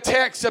get a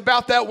text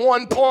about that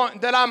one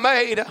point that I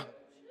made.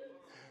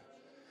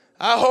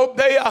 I hope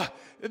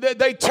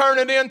they turn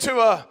it into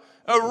a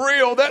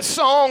reel, that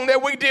song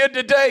that we did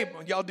today.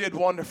 Y'all did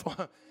wonderful.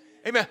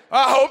 Amen.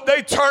 I hope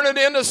they turn it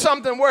into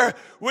something where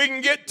we can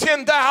get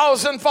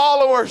 10,000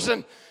 followers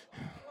and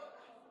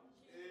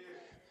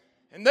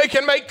they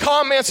can make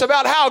comments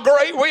about how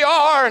great we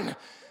are and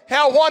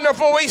how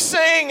wonderful we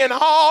sing and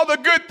all the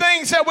good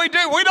things that we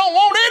do. We don't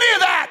want any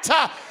of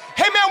that.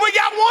 Amen. We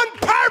got one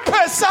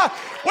purpose.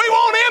 We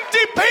want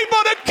empty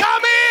people to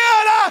come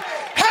in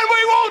and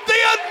we want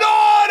the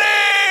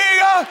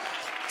anointing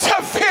to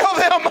fill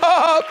them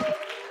up.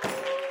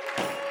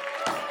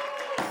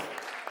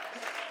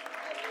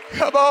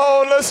 Come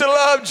on, let's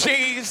love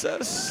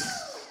Jesus.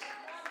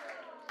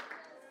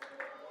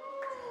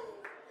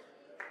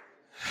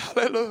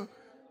 Hallelujah.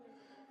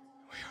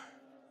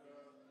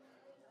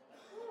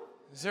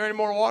 Is there any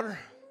more water?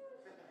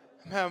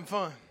 I'm having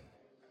fun.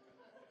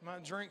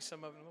 Might drink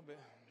some of it a little bit.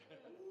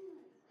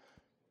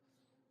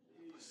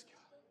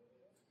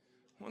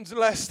 When's the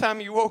last time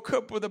you woke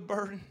up with a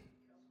burden?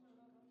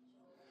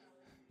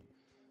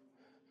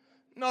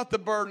 Not the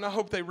burden, I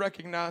hope they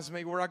recognize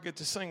me where I get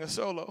to sing a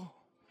solo.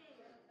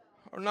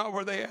 Or not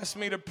where they ask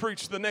me to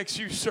preach the next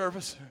youth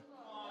service.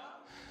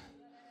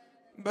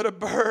 But a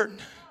burden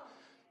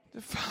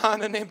to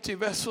find an empty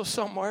vessel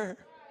somewhere.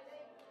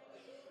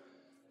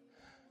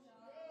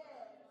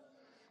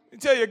 I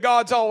tell you,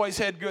 God's always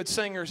had good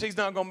singers. He's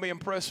not going to be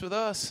impressed with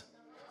us.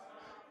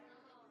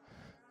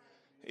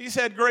 He's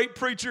had great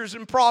preachers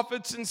and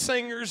prophets and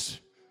singers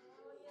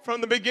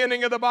from the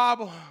beginning of the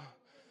Bible.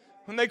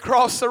 When they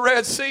crossed the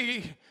Red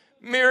Sea,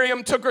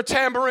 Miriam took her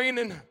tambourine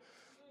and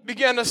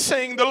began to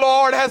sing, the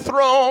Lord hath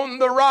thrown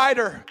the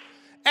rider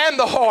and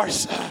the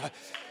horse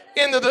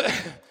into the...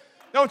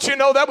 Don't you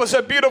know that was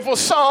a beautiful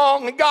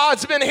song? And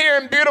God's been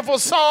hearing beautiful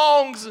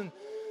songs and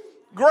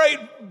great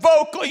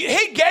vocal.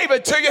 He gave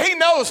it to you. He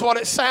knows what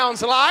it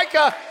sounds like.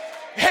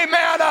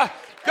 Amen.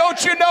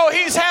 Don't you know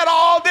he's had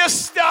all this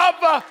stuff?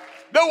 But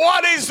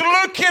what he's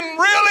looking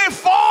really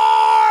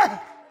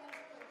for,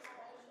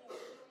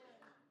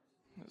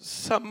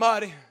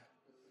 somebody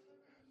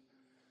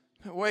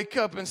wake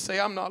up and say,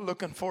 I'm not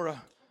looking for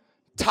a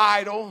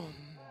title.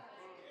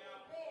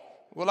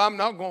 Well, I'm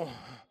not going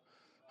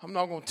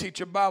to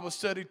teach a Bible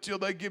study till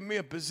they give me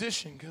a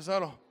position, because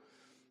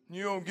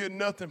you don't get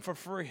nothing for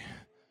free.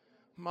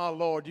 My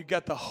Lord, you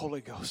got the Holy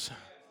Ghost.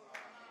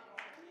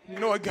 You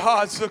know what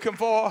God's looking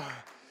for?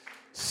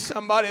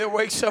 Somebody that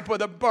wakes up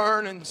with a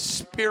burning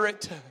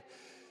spirit.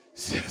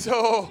 Says,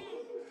 oh,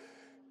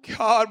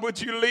 God,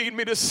 would you lead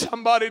me to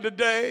somebody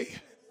today?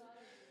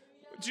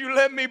 Would you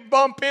let me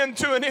bump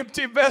into an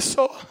empty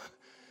vessel?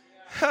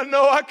 I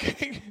know I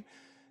can't.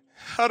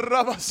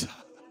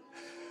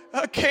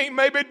 I can't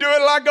maybe do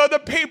it like other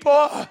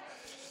people.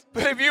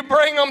 But if you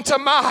bring them to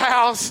my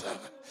house,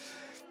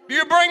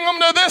 you bring them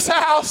to this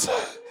house,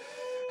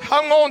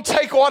 I'm going to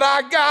take what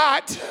I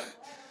got.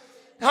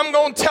 I'm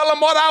going to tell them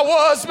what I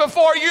was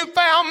before you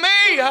found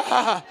me.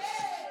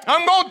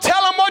 I'm going to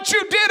tell them what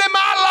you did in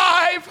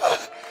my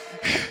life.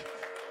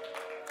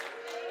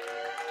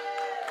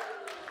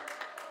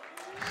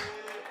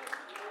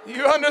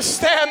 You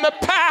understand the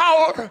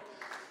power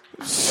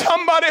of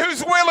somebody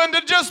who's willing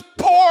to just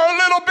pour a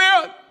little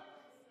bit.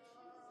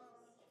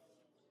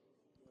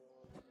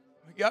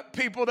 We got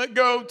people that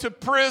go to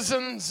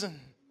prisons and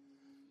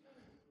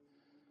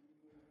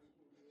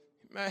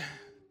man,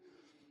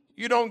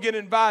 you don't get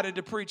invited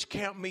to preach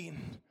camp meeting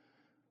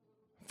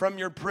from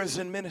your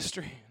prison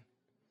ministry,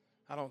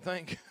 I don't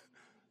think.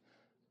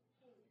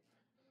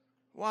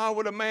 Why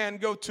would a man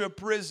go to a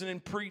prison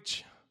and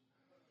preach?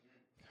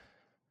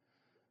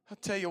 I'll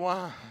tell you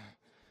why.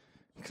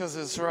 Because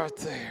it's right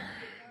there.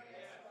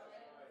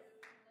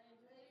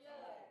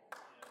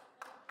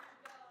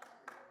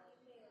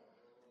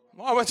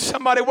 Why would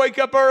somebody wake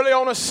up early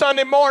on a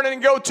Sunday morning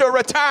and go to a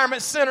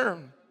retirement center?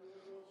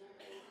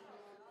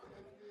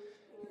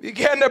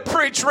 Begin to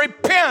preach,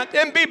 repent,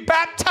 and be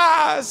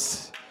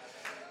baptized.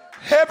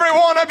 Every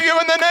one of you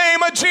in the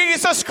name of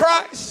Jesus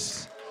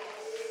Christ.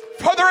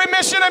 For the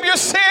remission of your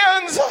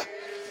sins.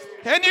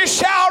 And you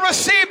shall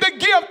receive the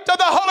gift of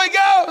the Holy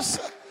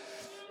Ghost.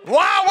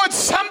 Why would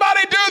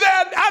somebody do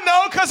that? I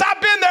know, because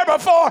I've been there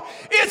before.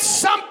 It's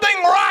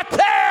something right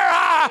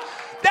there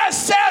that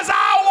says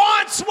I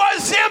once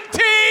was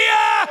empty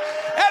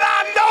and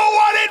I know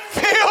what it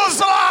feels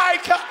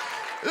like.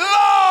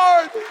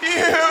 Lord,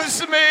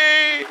 use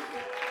me.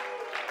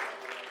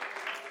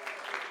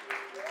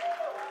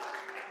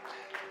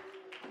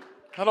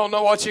 I don't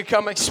know what you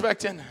come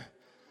expecting.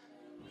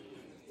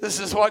 This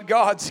is what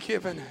God's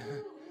given.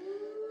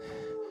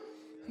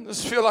 I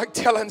just feel like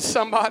telling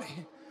somebody,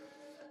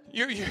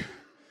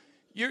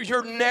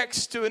 you're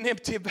next to an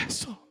empty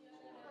vessel.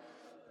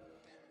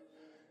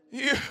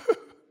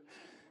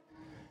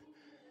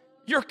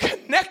 You're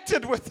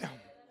connected with them.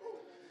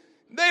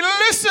 They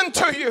listen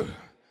to you.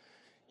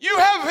 You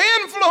have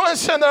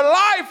influence in their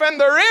life and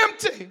they're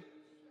empty.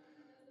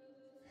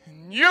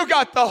 And you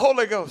got the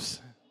Holy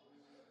Ghost.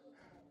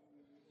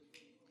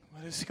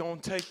 But it's going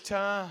to take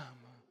time.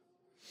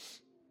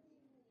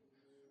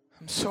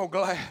 I'm so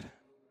glad.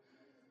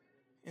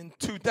 In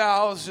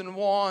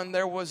 2001,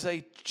 there was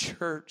a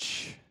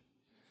church.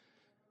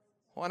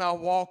 When I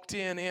walked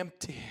in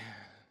empty,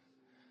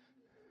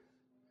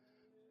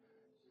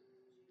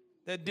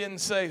 that didn't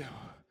say,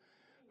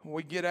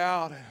 we get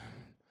out at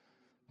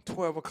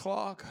 12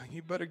 o'clock.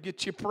 You better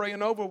get your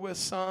praying over with,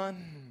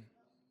 son.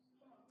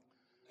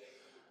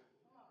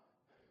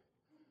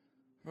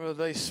 Well,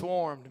 they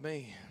swarmed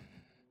me.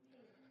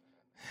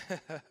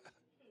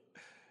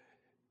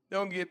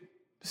 Don't get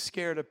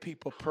scared of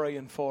people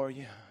praying for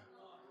you.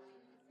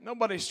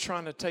 Nobody's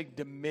trying to take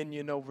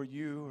dominion over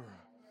you or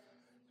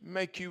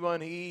make you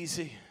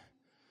uneasy.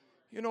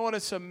 You know what?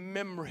 It's a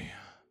memory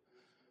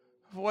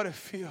of what it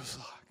feels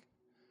like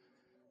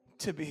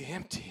to be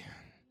empty.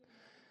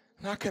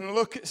 And I can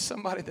look at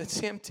somebody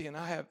that's empty and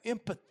I have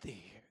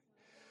empathy.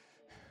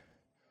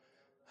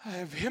 I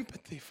have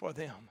empathy for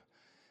them.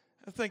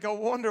 I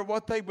wonder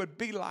what they would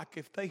be like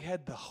if they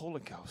had the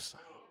Holy Ghost.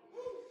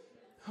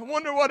 I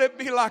wonder what it'd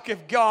be like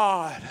if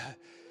God,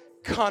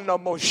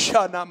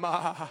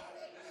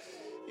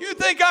 you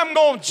think I'm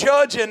going to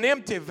judge an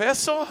empty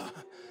vessel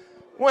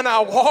when I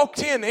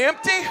walked in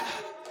empty?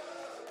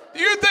 Do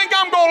you think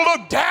I'm going to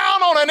look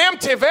down on an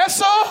empty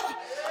vessel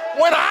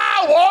when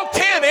I walked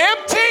in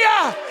empty?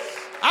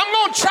 I'm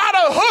going to try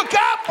to hook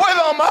up with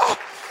them.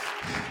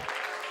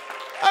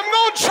 I'm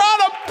going to try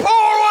to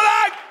pour what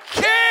I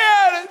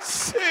can and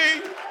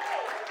see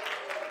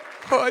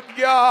what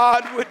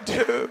God would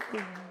do.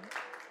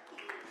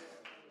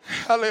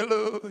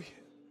 Hallelujah.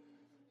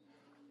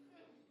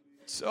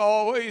 It's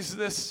always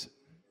this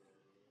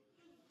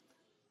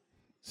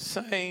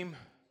same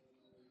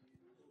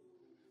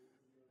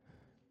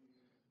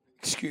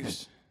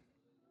excuse.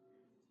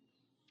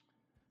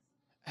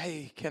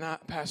 Hey,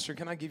 Pastor,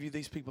 can I give you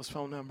these people's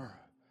phone number?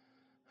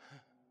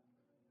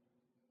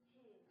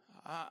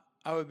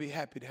 I would be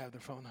happy to have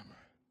their phone number.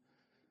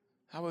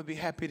 I would be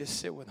happy to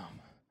sit with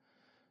them.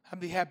 I'd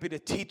be happy to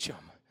teach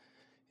them.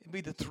 It'd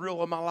be the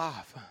thrill of my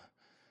life.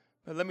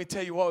 But let me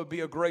tell you what would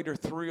be a greater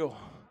thrill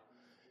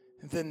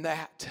than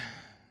that.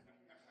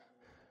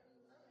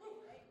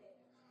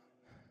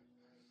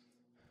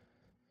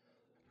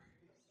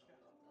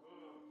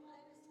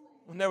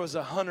 When there was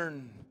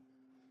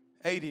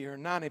 180 or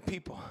 90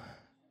 people,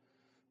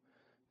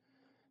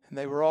 and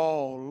they were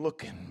all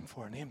looking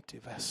for an empty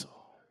vessel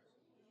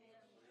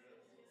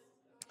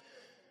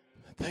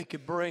that they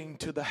could bring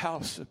to the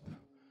house of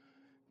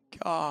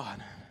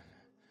God,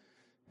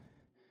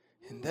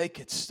 and they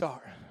could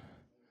start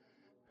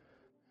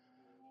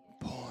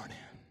pouring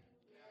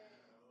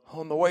in.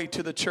 On the way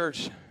to the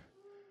church,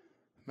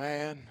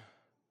 man,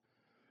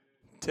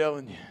 I'm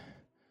telling you,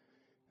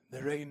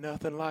 there ain't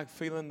nothing like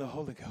feeling the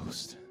Holy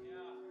Ghost.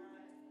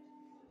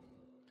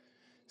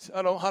 So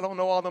I don't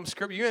know all them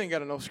scriptures. You ain't got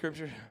to know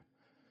scripture.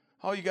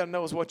 All you got to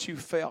know is what you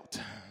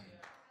felt.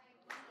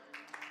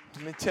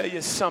 Let me tell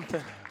you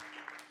something.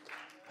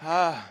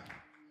 I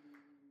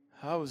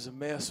was a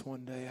mess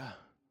one day.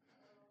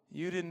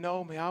 You didn't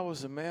know me. I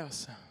was a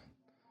mess.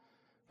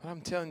 But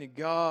I'm telling you,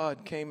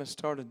 God came and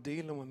started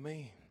dealing with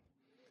me.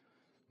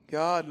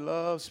 God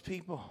loves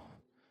people.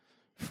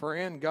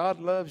 Friend, God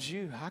loves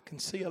you. I can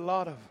see a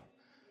lot of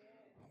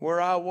where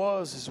I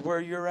was is where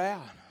you're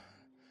at.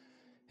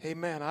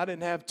 Amen. I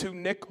didn't have 2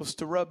 nickels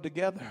to rub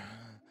together.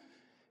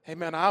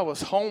 Amen. I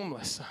was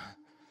homeless.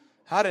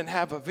 I didn't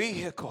have a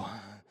vehicle.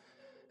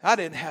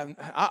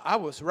 I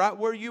was right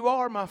where you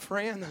are, my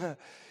friend.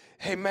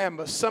 Amen.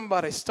 But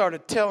somebody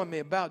started telling me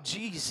about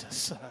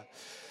Jesus.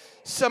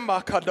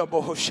 Somebody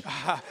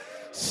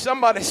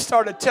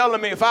started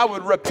telling me if I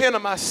would repent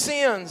of my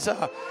sins.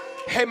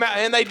 Amen.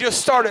 And they just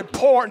started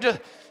pouring.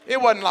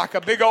 It wasn't like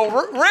a big old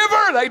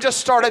river. They just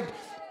started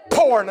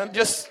pouring and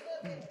just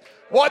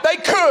what they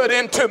could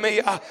into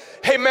me.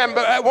 Amen.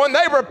 But when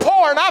they were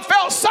pouring, I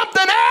felt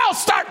something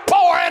else start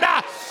pouring.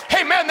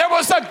 Amen. There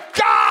was a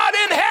God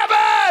in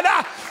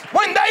heaven.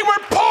 When they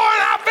were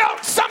pouring, I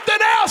felt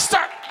something else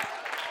start.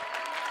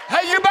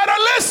 Hey, you better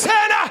listen.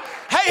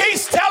 Hey,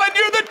 he's telling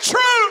you the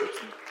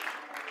truth.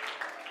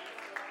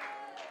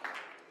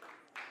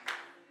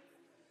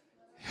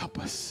 Help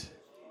us.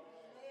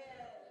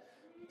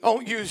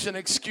 Don't use an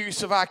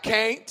excuse of I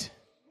can't.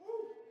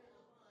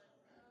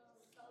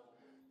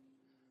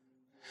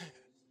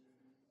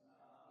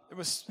 There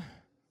was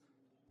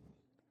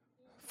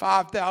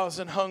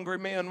 5,000 hungry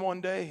men one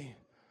day,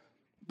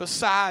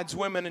 besides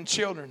women and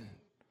children.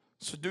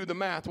 So do the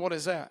math. What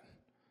is that?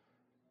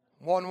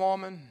 One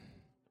woman.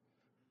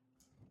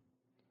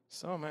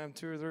 Some have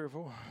 2 or 3 or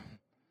 4.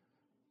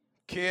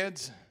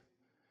 Kids.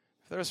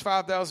 If there was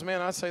 5,000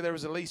 men, I'd say there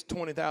was at least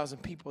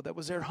 20,000 people that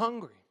was there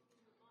hungry.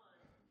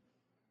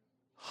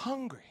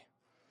 Hungry.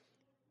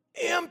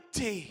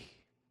 Empty.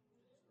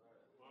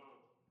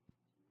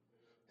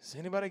 Has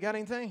anybody got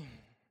anything?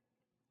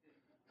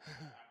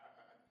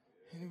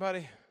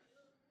 Anybody?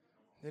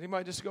 Did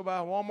anybody just go by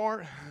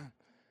Walmart?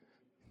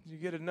 Did you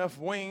get enough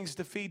wings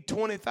to feed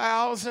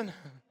 20,000?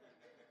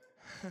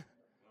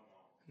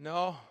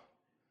 No.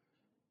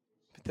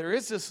 But there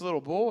is this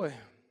little boy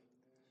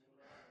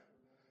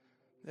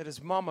that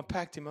his mama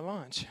packed him a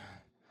lunch.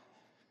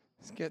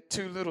 He's got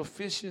 2 little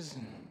fishes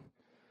and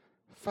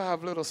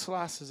 5 little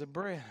slices of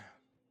bread.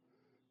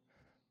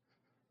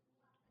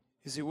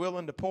 Is he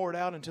willing to pour it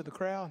out into the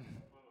crowd?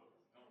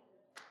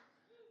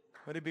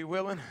 Would he be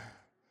willing?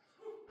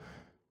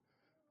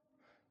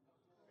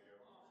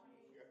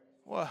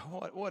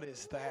 What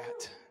is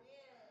that?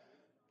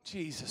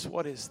 Jesus,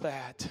 what is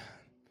that?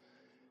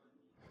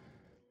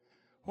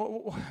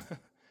 What,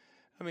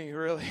 I mean,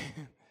 really?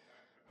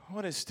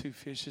 What is 2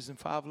 fishes and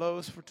 5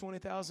 loaves for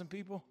 20,000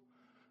 people?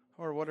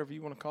 Or whatever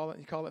you want to call it.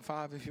 You call it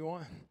 5 if you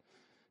want.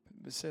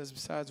 It says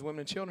besides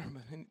women and children,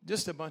 but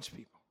just a bunch of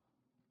people.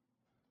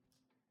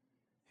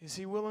 Is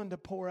he willing to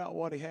pour out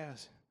what he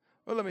has?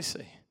 Well, let me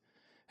see.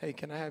 Hey,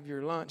 can I have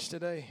your lunch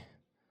today,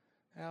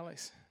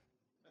 Alex?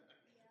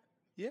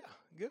 Yeah,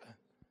 good.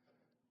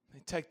 They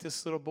take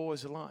this little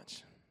boy's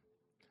lunch.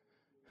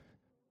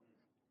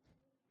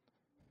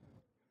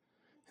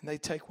 And they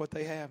take what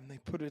they have and they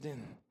put it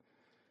in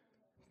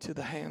to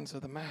the hands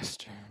of the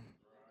master.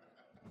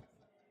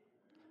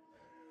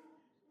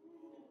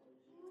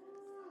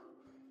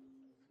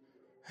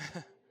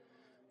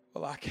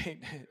 Well, I can't.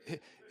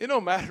 It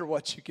don't matter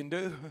what you can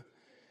do.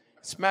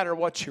 It's a matter of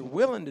what you're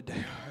willing to do.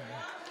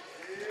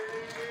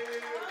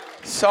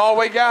 That's all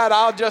we got.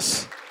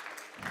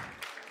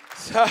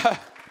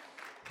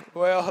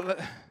 Well,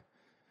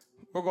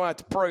 we're going to have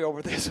to pray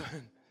over this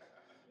one.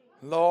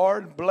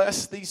 Lord,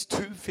 bless these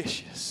 2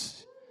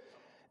 fishes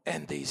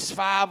and these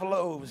 5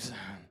 loaves.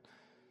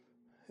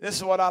 This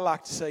is what I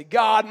like to say.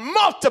 God,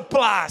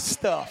 multiply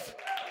stuff.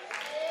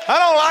 I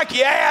don't like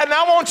you adding.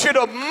 I want you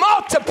to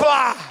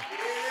multiply.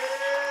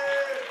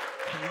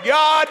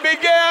 God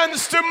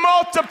begins to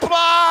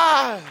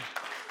multiply.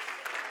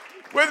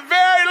 with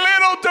very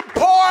little to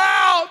pour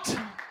out.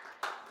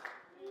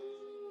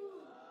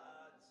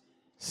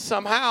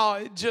 Somehow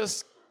it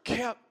just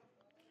kept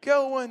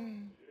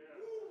going.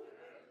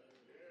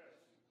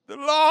 The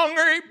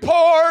longer he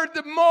poured,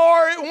 the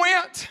more it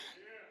went.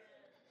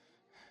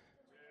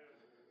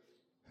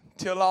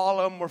 Till all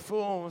of them were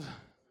full.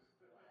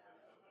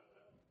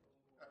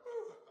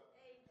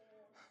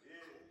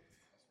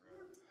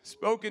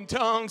 Spoke in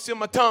tongues till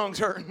my tongue's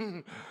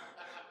hurting.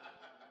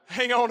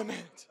 Hang on a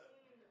minute.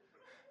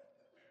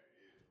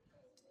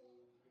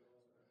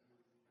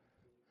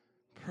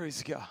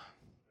 Praise God.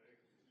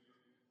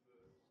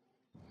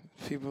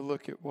 People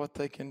look at what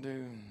they can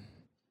do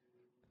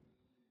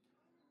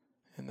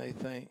and they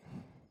think,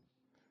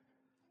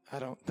 I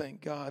don't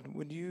think God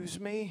would use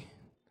me.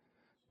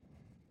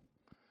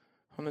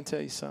 I'm going to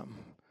tell you something.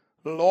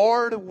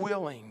 Lord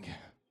willing,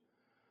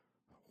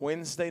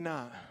 Wednesday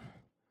night,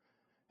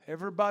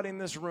 everybody in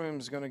this room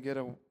is going to get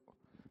a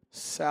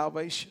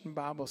salvation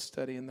Bible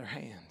study in their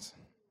hands.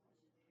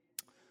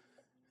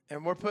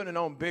 And we're putting it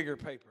on bigger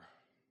paper.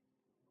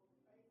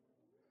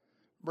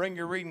 Bring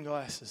your reading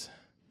glasses.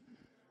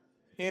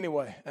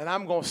 Anyway, and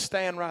I'm going to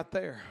stand right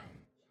there.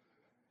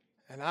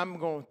 And I'm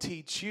going to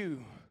teach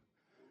you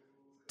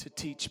to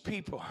teach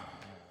people.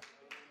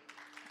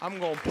 I'm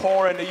going to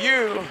pour into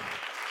you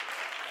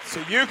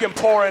so you can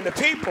pour into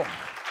people.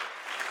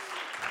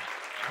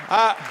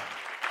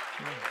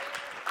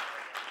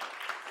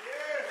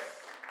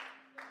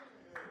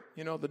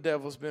 You know, the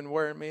devil's been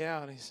wearing me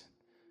out. He's,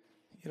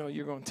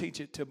 you're going to teach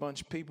it to a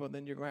bunch of people,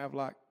 then you're going to have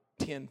like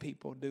 10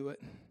 people do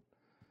it.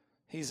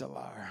 He's a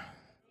liar.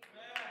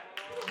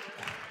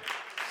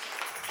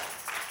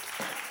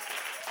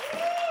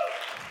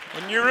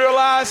 When you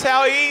realize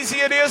how easy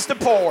it is to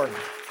pour,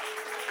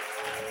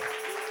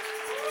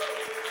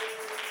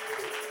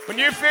 when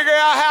you figure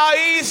out how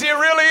easy it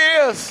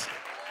really is,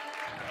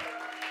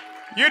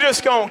 you're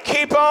just going to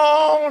keep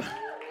on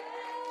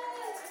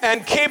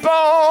and keep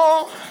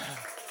on.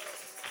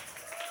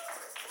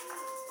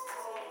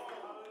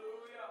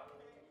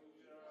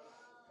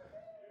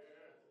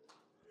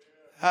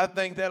 I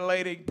think that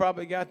lady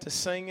probably got to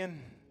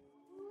singing.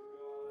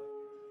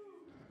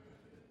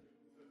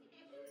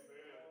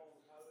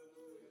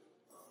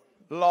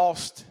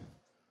 Lost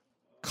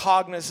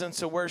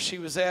cognizance of where she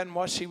was at and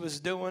what she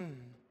was doing.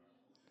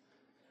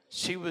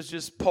 She was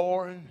just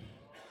pouring.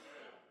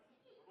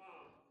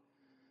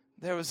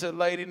 There was a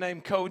lady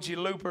named Koji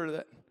Looper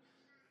that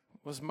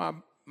was my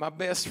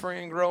best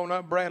friend growing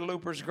up, Brad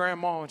Looper's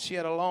grandma, and she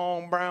had a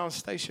long brown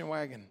station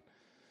wagon.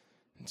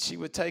 And she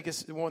would take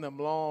us to one of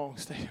them long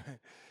station wagons.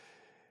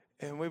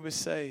 And we would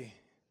say,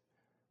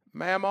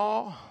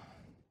 Mama,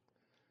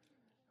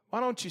 why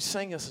don't you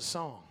sing us a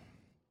song?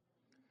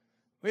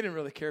 We didn't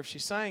really care if she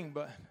sang,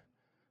 but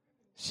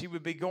she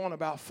would be going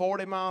about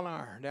 40 miles an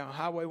hour down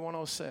Highway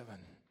 107.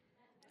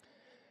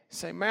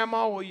 Say,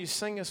 Mama, will you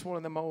sing us one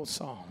of them old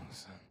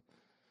songs?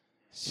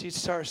 She'd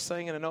start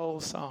singing an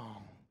old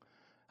song.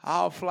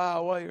 I'll fly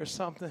away or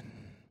something.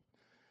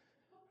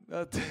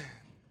 But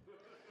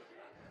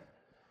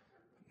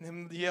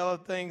them yellow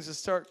things would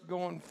start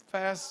going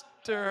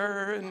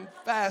faster and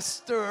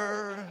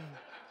faster.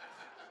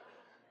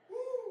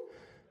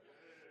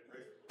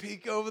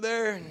 Peek over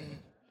there and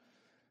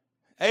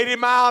 80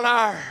 mile an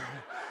hour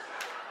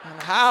on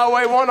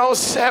Highway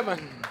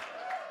 107.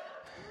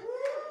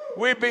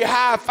 We'd be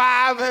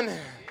high-fiving.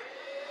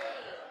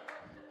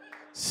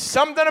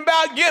 Something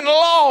about getting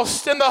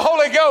lost in the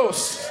Holy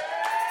Ghost.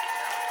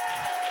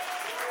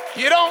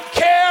 You don't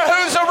care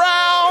who's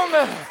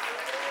around.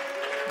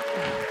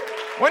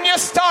 When you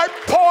start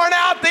pouring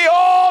out the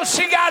oil,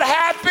 she got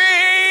happy.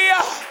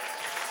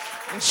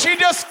 And she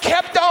just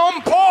kept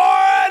on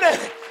pouring.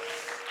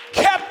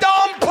 Kept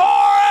on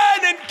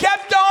pouring and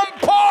kept on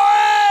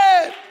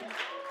pouring.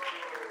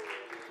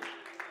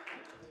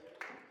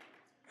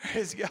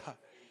 Praise God.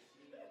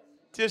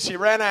 Till she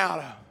ran out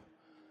of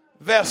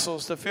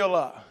vessels to fill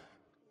up.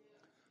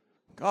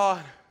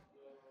 God,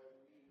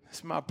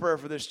 that's my prayer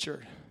for this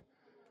church.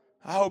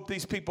 I hope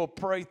these people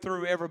pray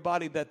through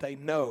everybody that they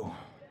know.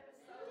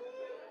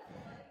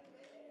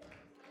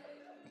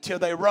 Till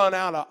they run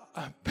out of...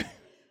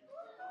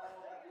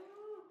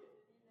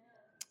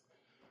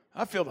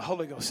 I feel the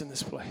Holy Ghost in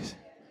this place.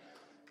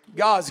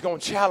 God's going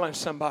to challenge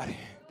somebody.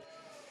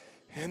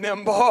 And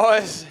them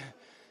boys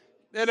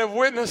that have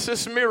witnessed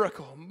this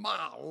miracle,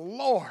 my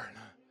Lord.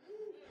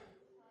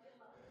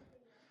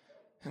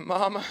 And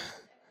Mama,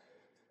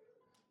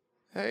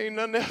 there ain't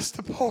nothing else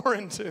to pour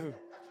into.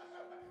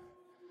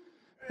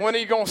 When are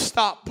you going to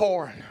stop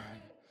pouring?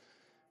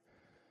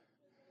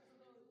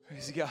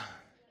 Praise God.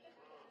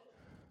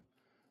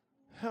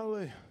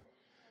 Hallelujah.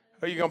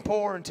 Are you going to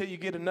pour until you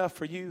get enough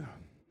for you?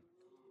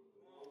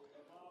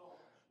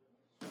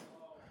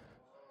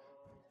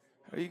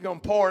 Are you going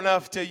to pour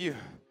enough till you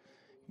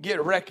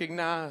get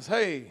recognized?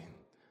 Hey,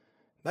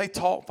 they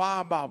taught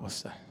 5 Bible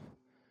studies.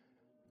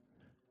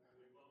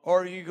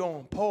 Or are you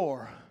going to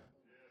pour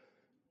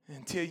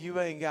until you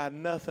ain't got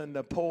nothing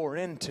to pour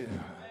into?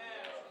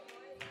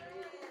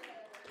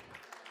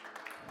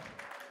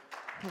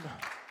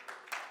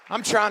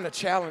 I'm trying to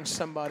challenge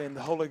somebody in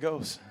the Holy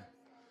Ghost.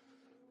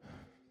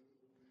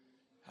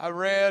 I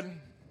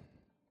read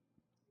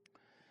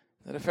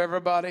that if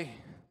everybody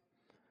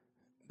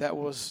that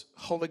was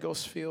Holy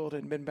Ghost filled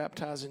and been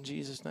baptized in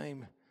Jesus'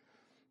 name,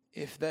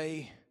 if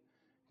they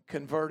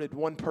converted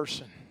one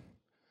person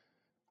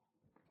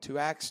to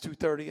Acts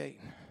 2:38,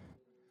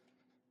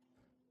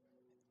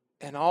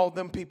 and all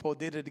them people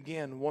did it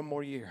again one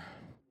more year,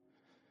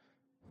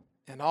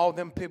 and all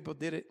them people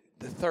did it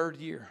the third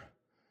year,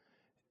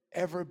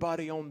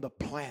 everybody on the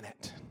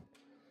planet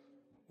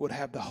would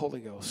have the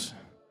Holy Ghost.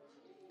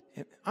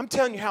 And I'm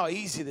telling you how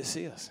easy this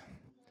is.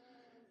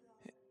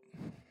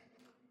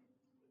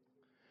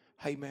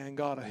 Hey man,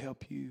 God will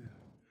help you.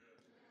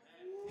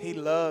 He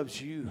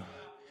loves you.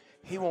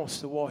 He wants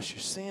to wash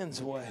your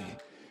sins away.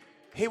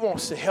 He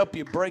wants to help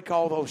you break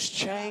all those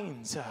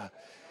chains.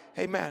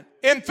 Amen.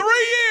 In 3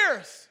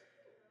 years,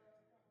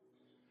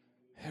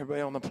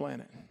 everybody on the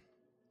planet.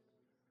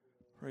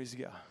 Praise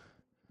God.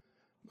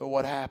 But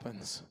what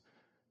happens?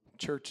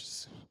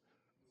 Churches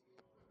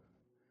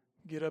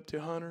get up to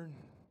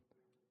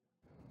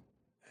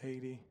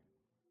 180.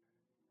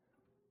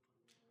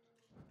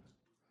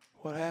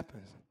 What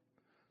happens?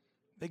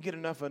 They get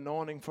enough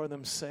anointing for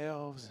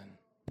themselves and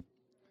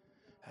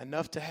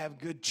enough to have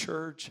good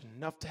church,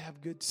 enough to have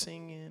good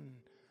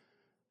singing,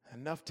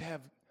 enough to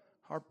have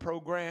our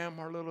program,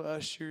 our little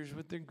ushers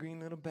with their green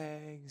little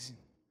bags.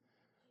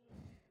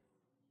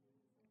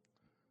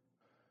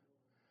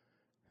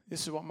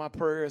 This is what my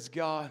prayer is,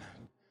 God.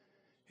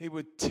 It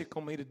would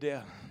tickle me to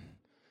death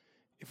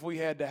if we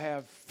had to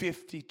have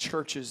 50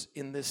 churches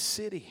in this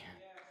city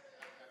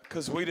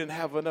because we didn't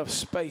have enough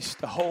space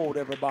to hold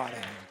everybody.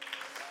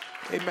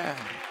 Amen.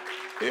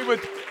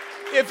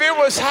 If it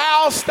was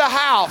house to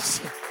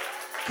house,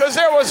 because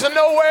there was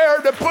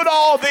nowhere to put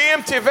all the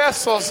empty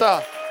vessels.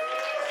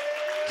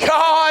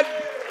 God,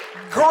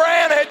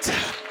 grant it.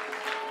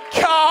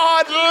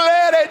 God,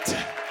 let it.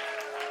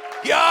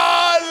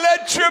 God,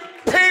 let your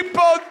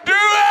people do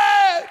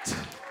it.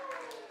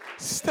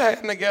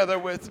 Stand together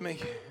with me.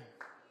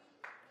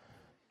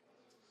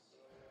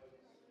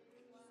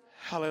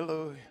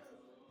 Hallelujah.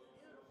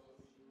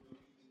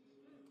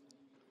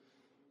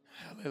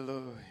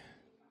 Hallelujah.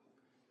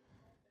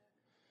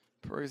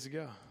 Praise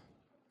God.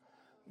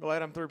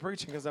 Glad I'm through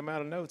preaching because I'm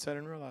out of notes. I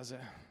didn't realize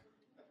that.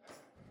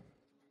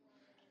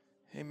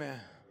 Amen.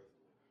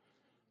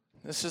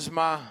 This is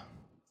my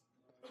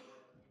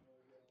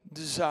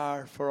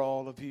desire for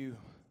all of you.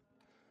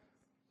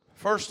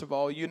 First of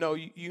all, you know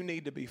you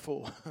need to be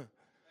full.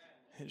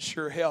 It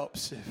sure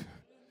helps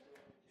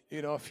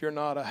if you're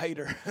not a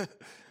hater.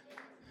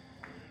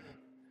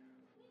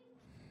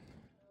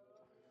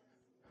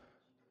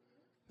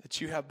 That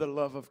you have the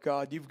love of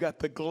God. You've got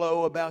the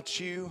glow about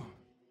you.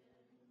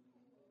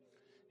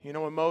 You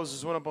know, when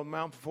Moses went up on the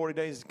mountain for 40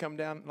 days and come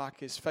down, like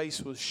his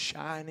face was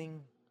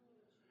shining.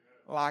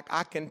 Like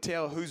I can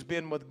tell who's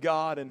been with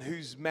God and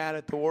who's mad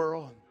at the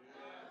world.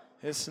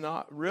 It's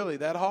not really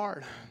that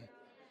hard.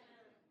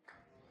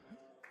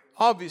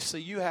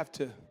 Obviously, you have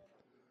to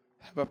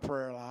have a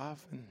prayer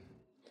life and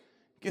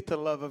get the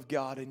love of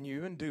God in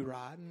you and do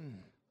right and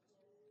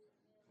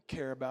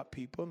care about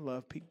people and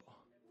love people.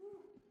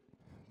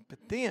 But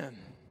then, I'm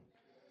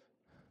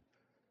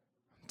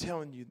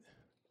telling you,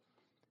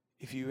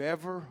 if you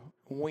ever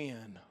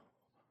win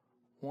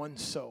one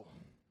soul,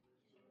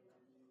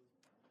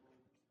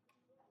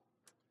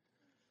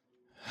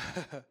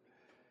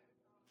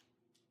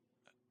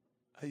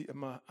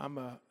 I'm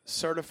a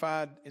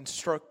certified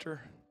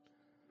instructor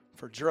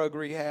for drug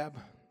rehab.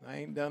 I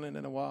ain't done it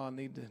in a while. I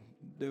need to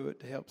do it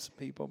to help some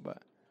people.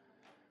 But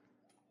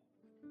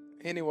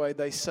anyway,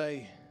 they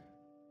say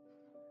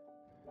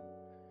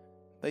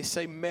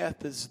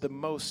meth is the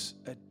most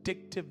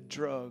addictive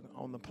drug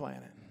on the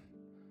planet.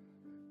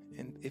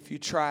 And if you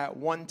try it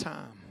one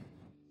time,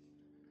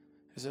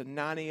 there's a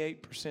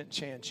 98%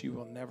 chance you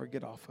will never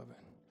get off of it.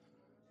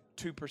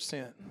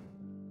 2%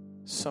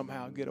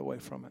 somehow get away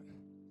from it.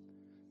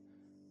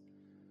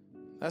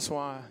 That's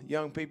why,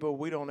 young people,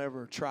 we don't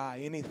ever try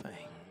anything.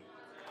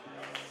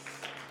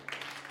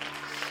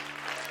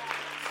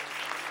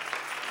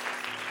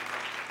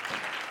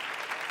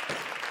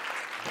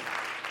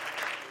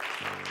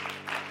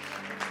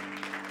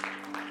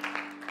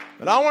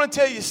 But I want to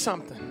tell you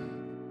something.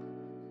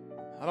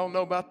 I don't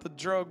know about the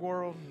drug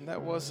world.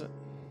 That wasn't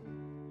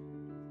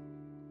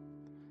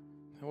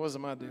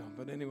my deal.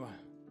 But anyway,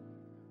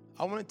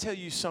 I want to tell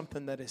you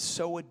something that is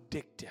so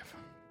addictive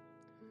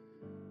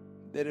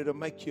that it'll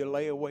make you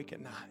lay awake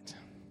at night.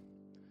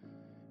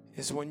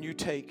 Is when you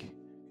take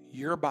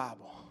your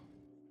Bible,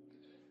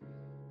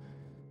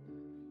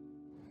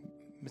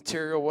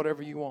 material,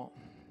 whatever you want,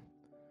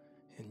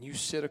 and you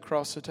sit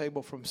across the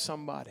table from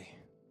somebody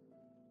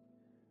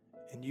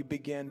and you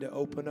begin to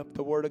open up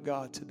the Word of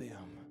God to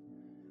them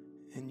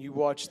and you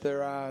watch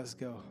their eyes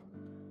go.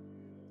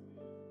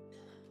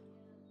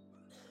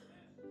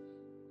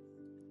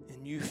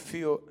 And you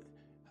feel,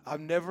 I've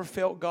never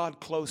felt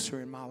God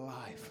closer in my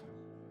life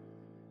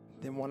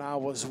than when I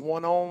was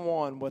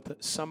one-on-one with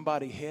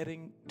somebody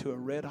heading to a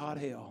red-hot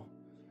hell.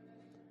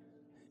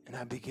 And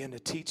I began to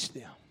teach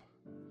them.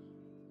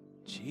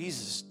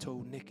 Jesus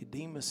told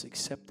Nicodemus,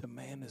 except a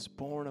man is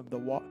born of the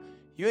water.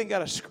 You ain't got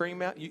to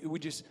scream out. We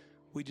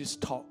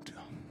just talk to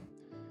him.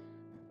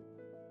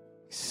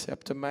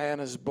 Except a man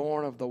is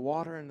born of the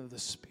water and of the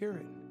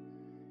Spirit,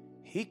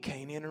 he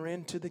can't enter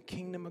into the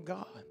kingdom of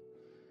God.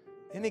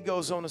 Then he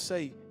goes on to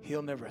say,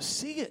 he'll never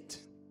see it.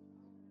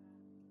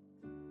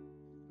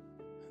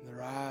 And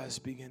their eyes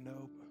begin to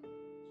open.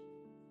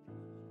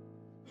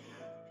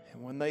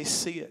 And when they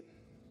see it,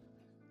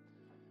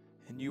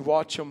 and you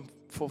watch them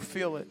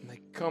fulfill it, and they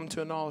come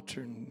to an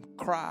altar and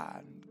cry,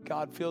 and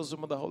God fills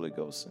them with the Holy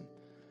Ghost, and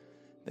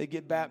they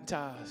get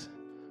baptized.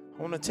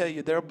 I want to tell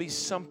you, there'll be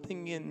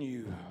something in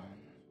you.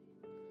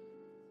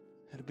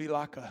 It'll be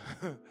like a,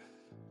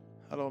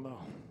 I don't know,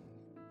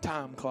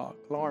 time clock,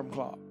 alarm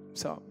clock,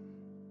 something.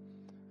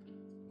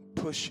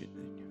 Push it.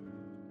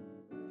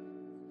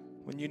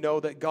 When you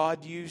know that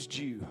God used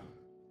you.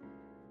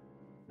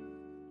 Am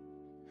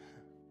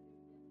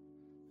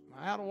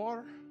I out of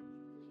water?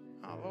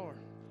 Oh, Lord.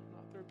 I'm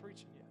not through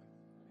preaching yet.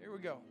 Here we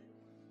go.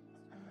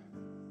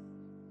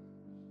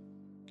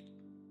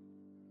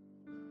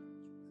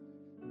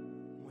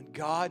 When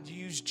God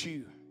used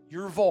you,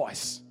 your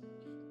voice,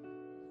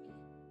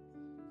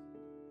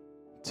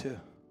 to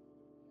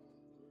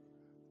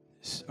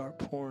start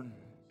pouring.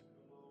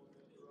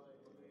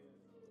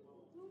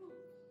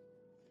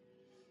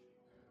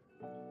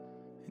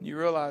 And you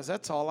realize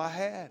that's all I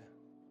had.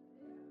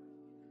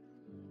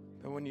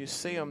 But when you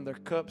see them, their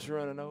cup's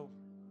running over.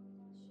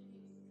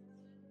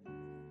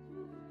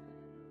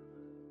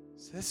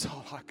 So that's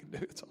all I can do.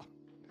 It's all.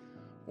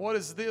 What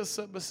is this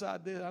up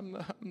beside this? I'm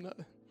not.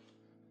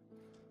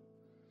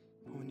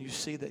 When you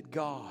see that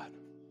God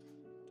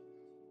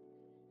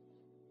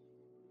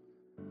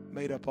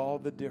made up all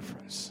the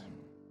difference.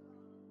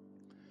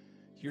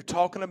 You're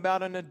talking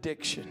about an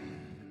addiction.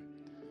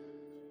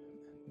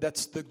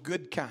 That's the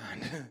good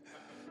kind.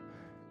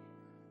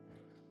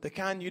 The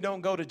kind you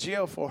don't go to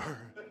jail for.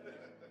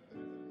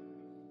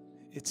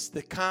 It's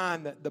the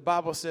kind that the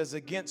Bible says,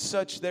 against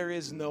such there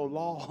is no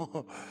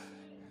law.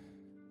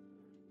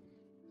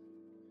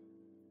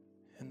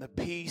 And the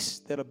peace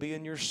that'll be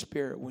in your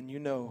spirit when you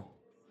know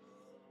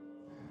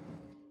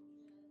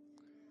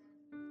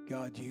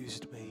God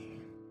used me.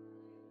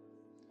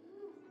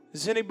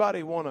 Does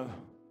anybody want to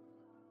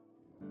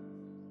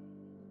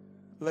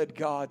let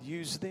God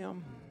use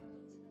them?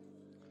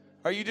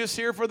 Are you just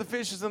here for the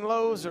fishes and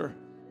loaves, or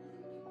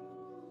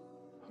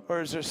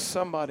is there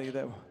somebody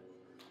that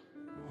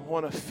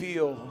want to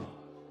feel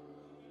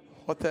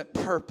what that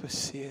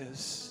purpose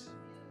is?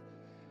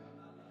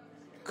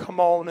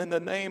 Come on, in the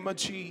name of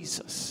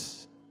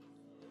Jesus.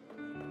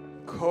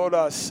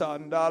 Koda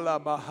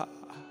sandala maha.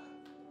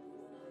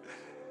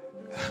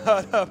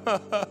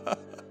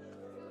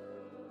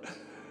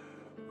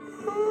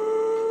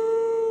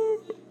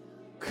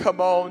 Come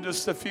on,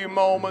 just a few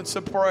moments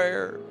of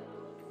prayer.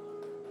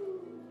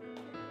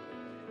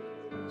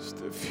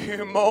 Just a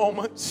few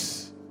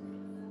moments.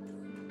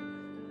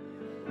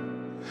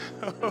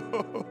 Pour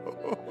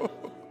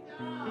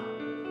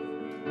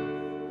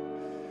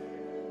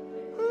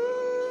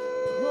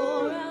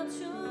out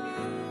your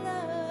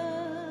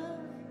love,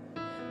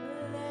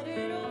 let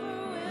it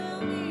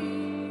overwhelm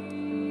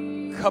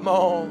me. Come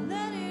on.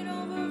 Let it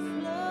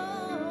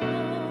overflow.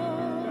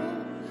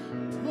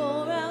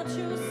 Pour out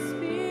your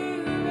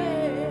spirit.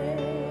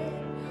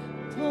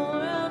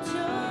 Pour out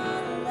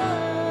your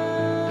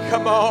love.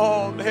 Come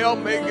on, help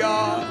me,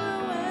 God.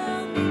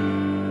 Overwhelm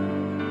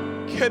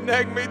me.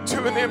 Connect me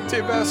to an empty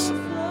vessel.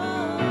 Pour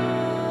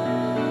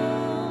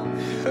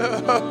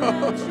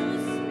out your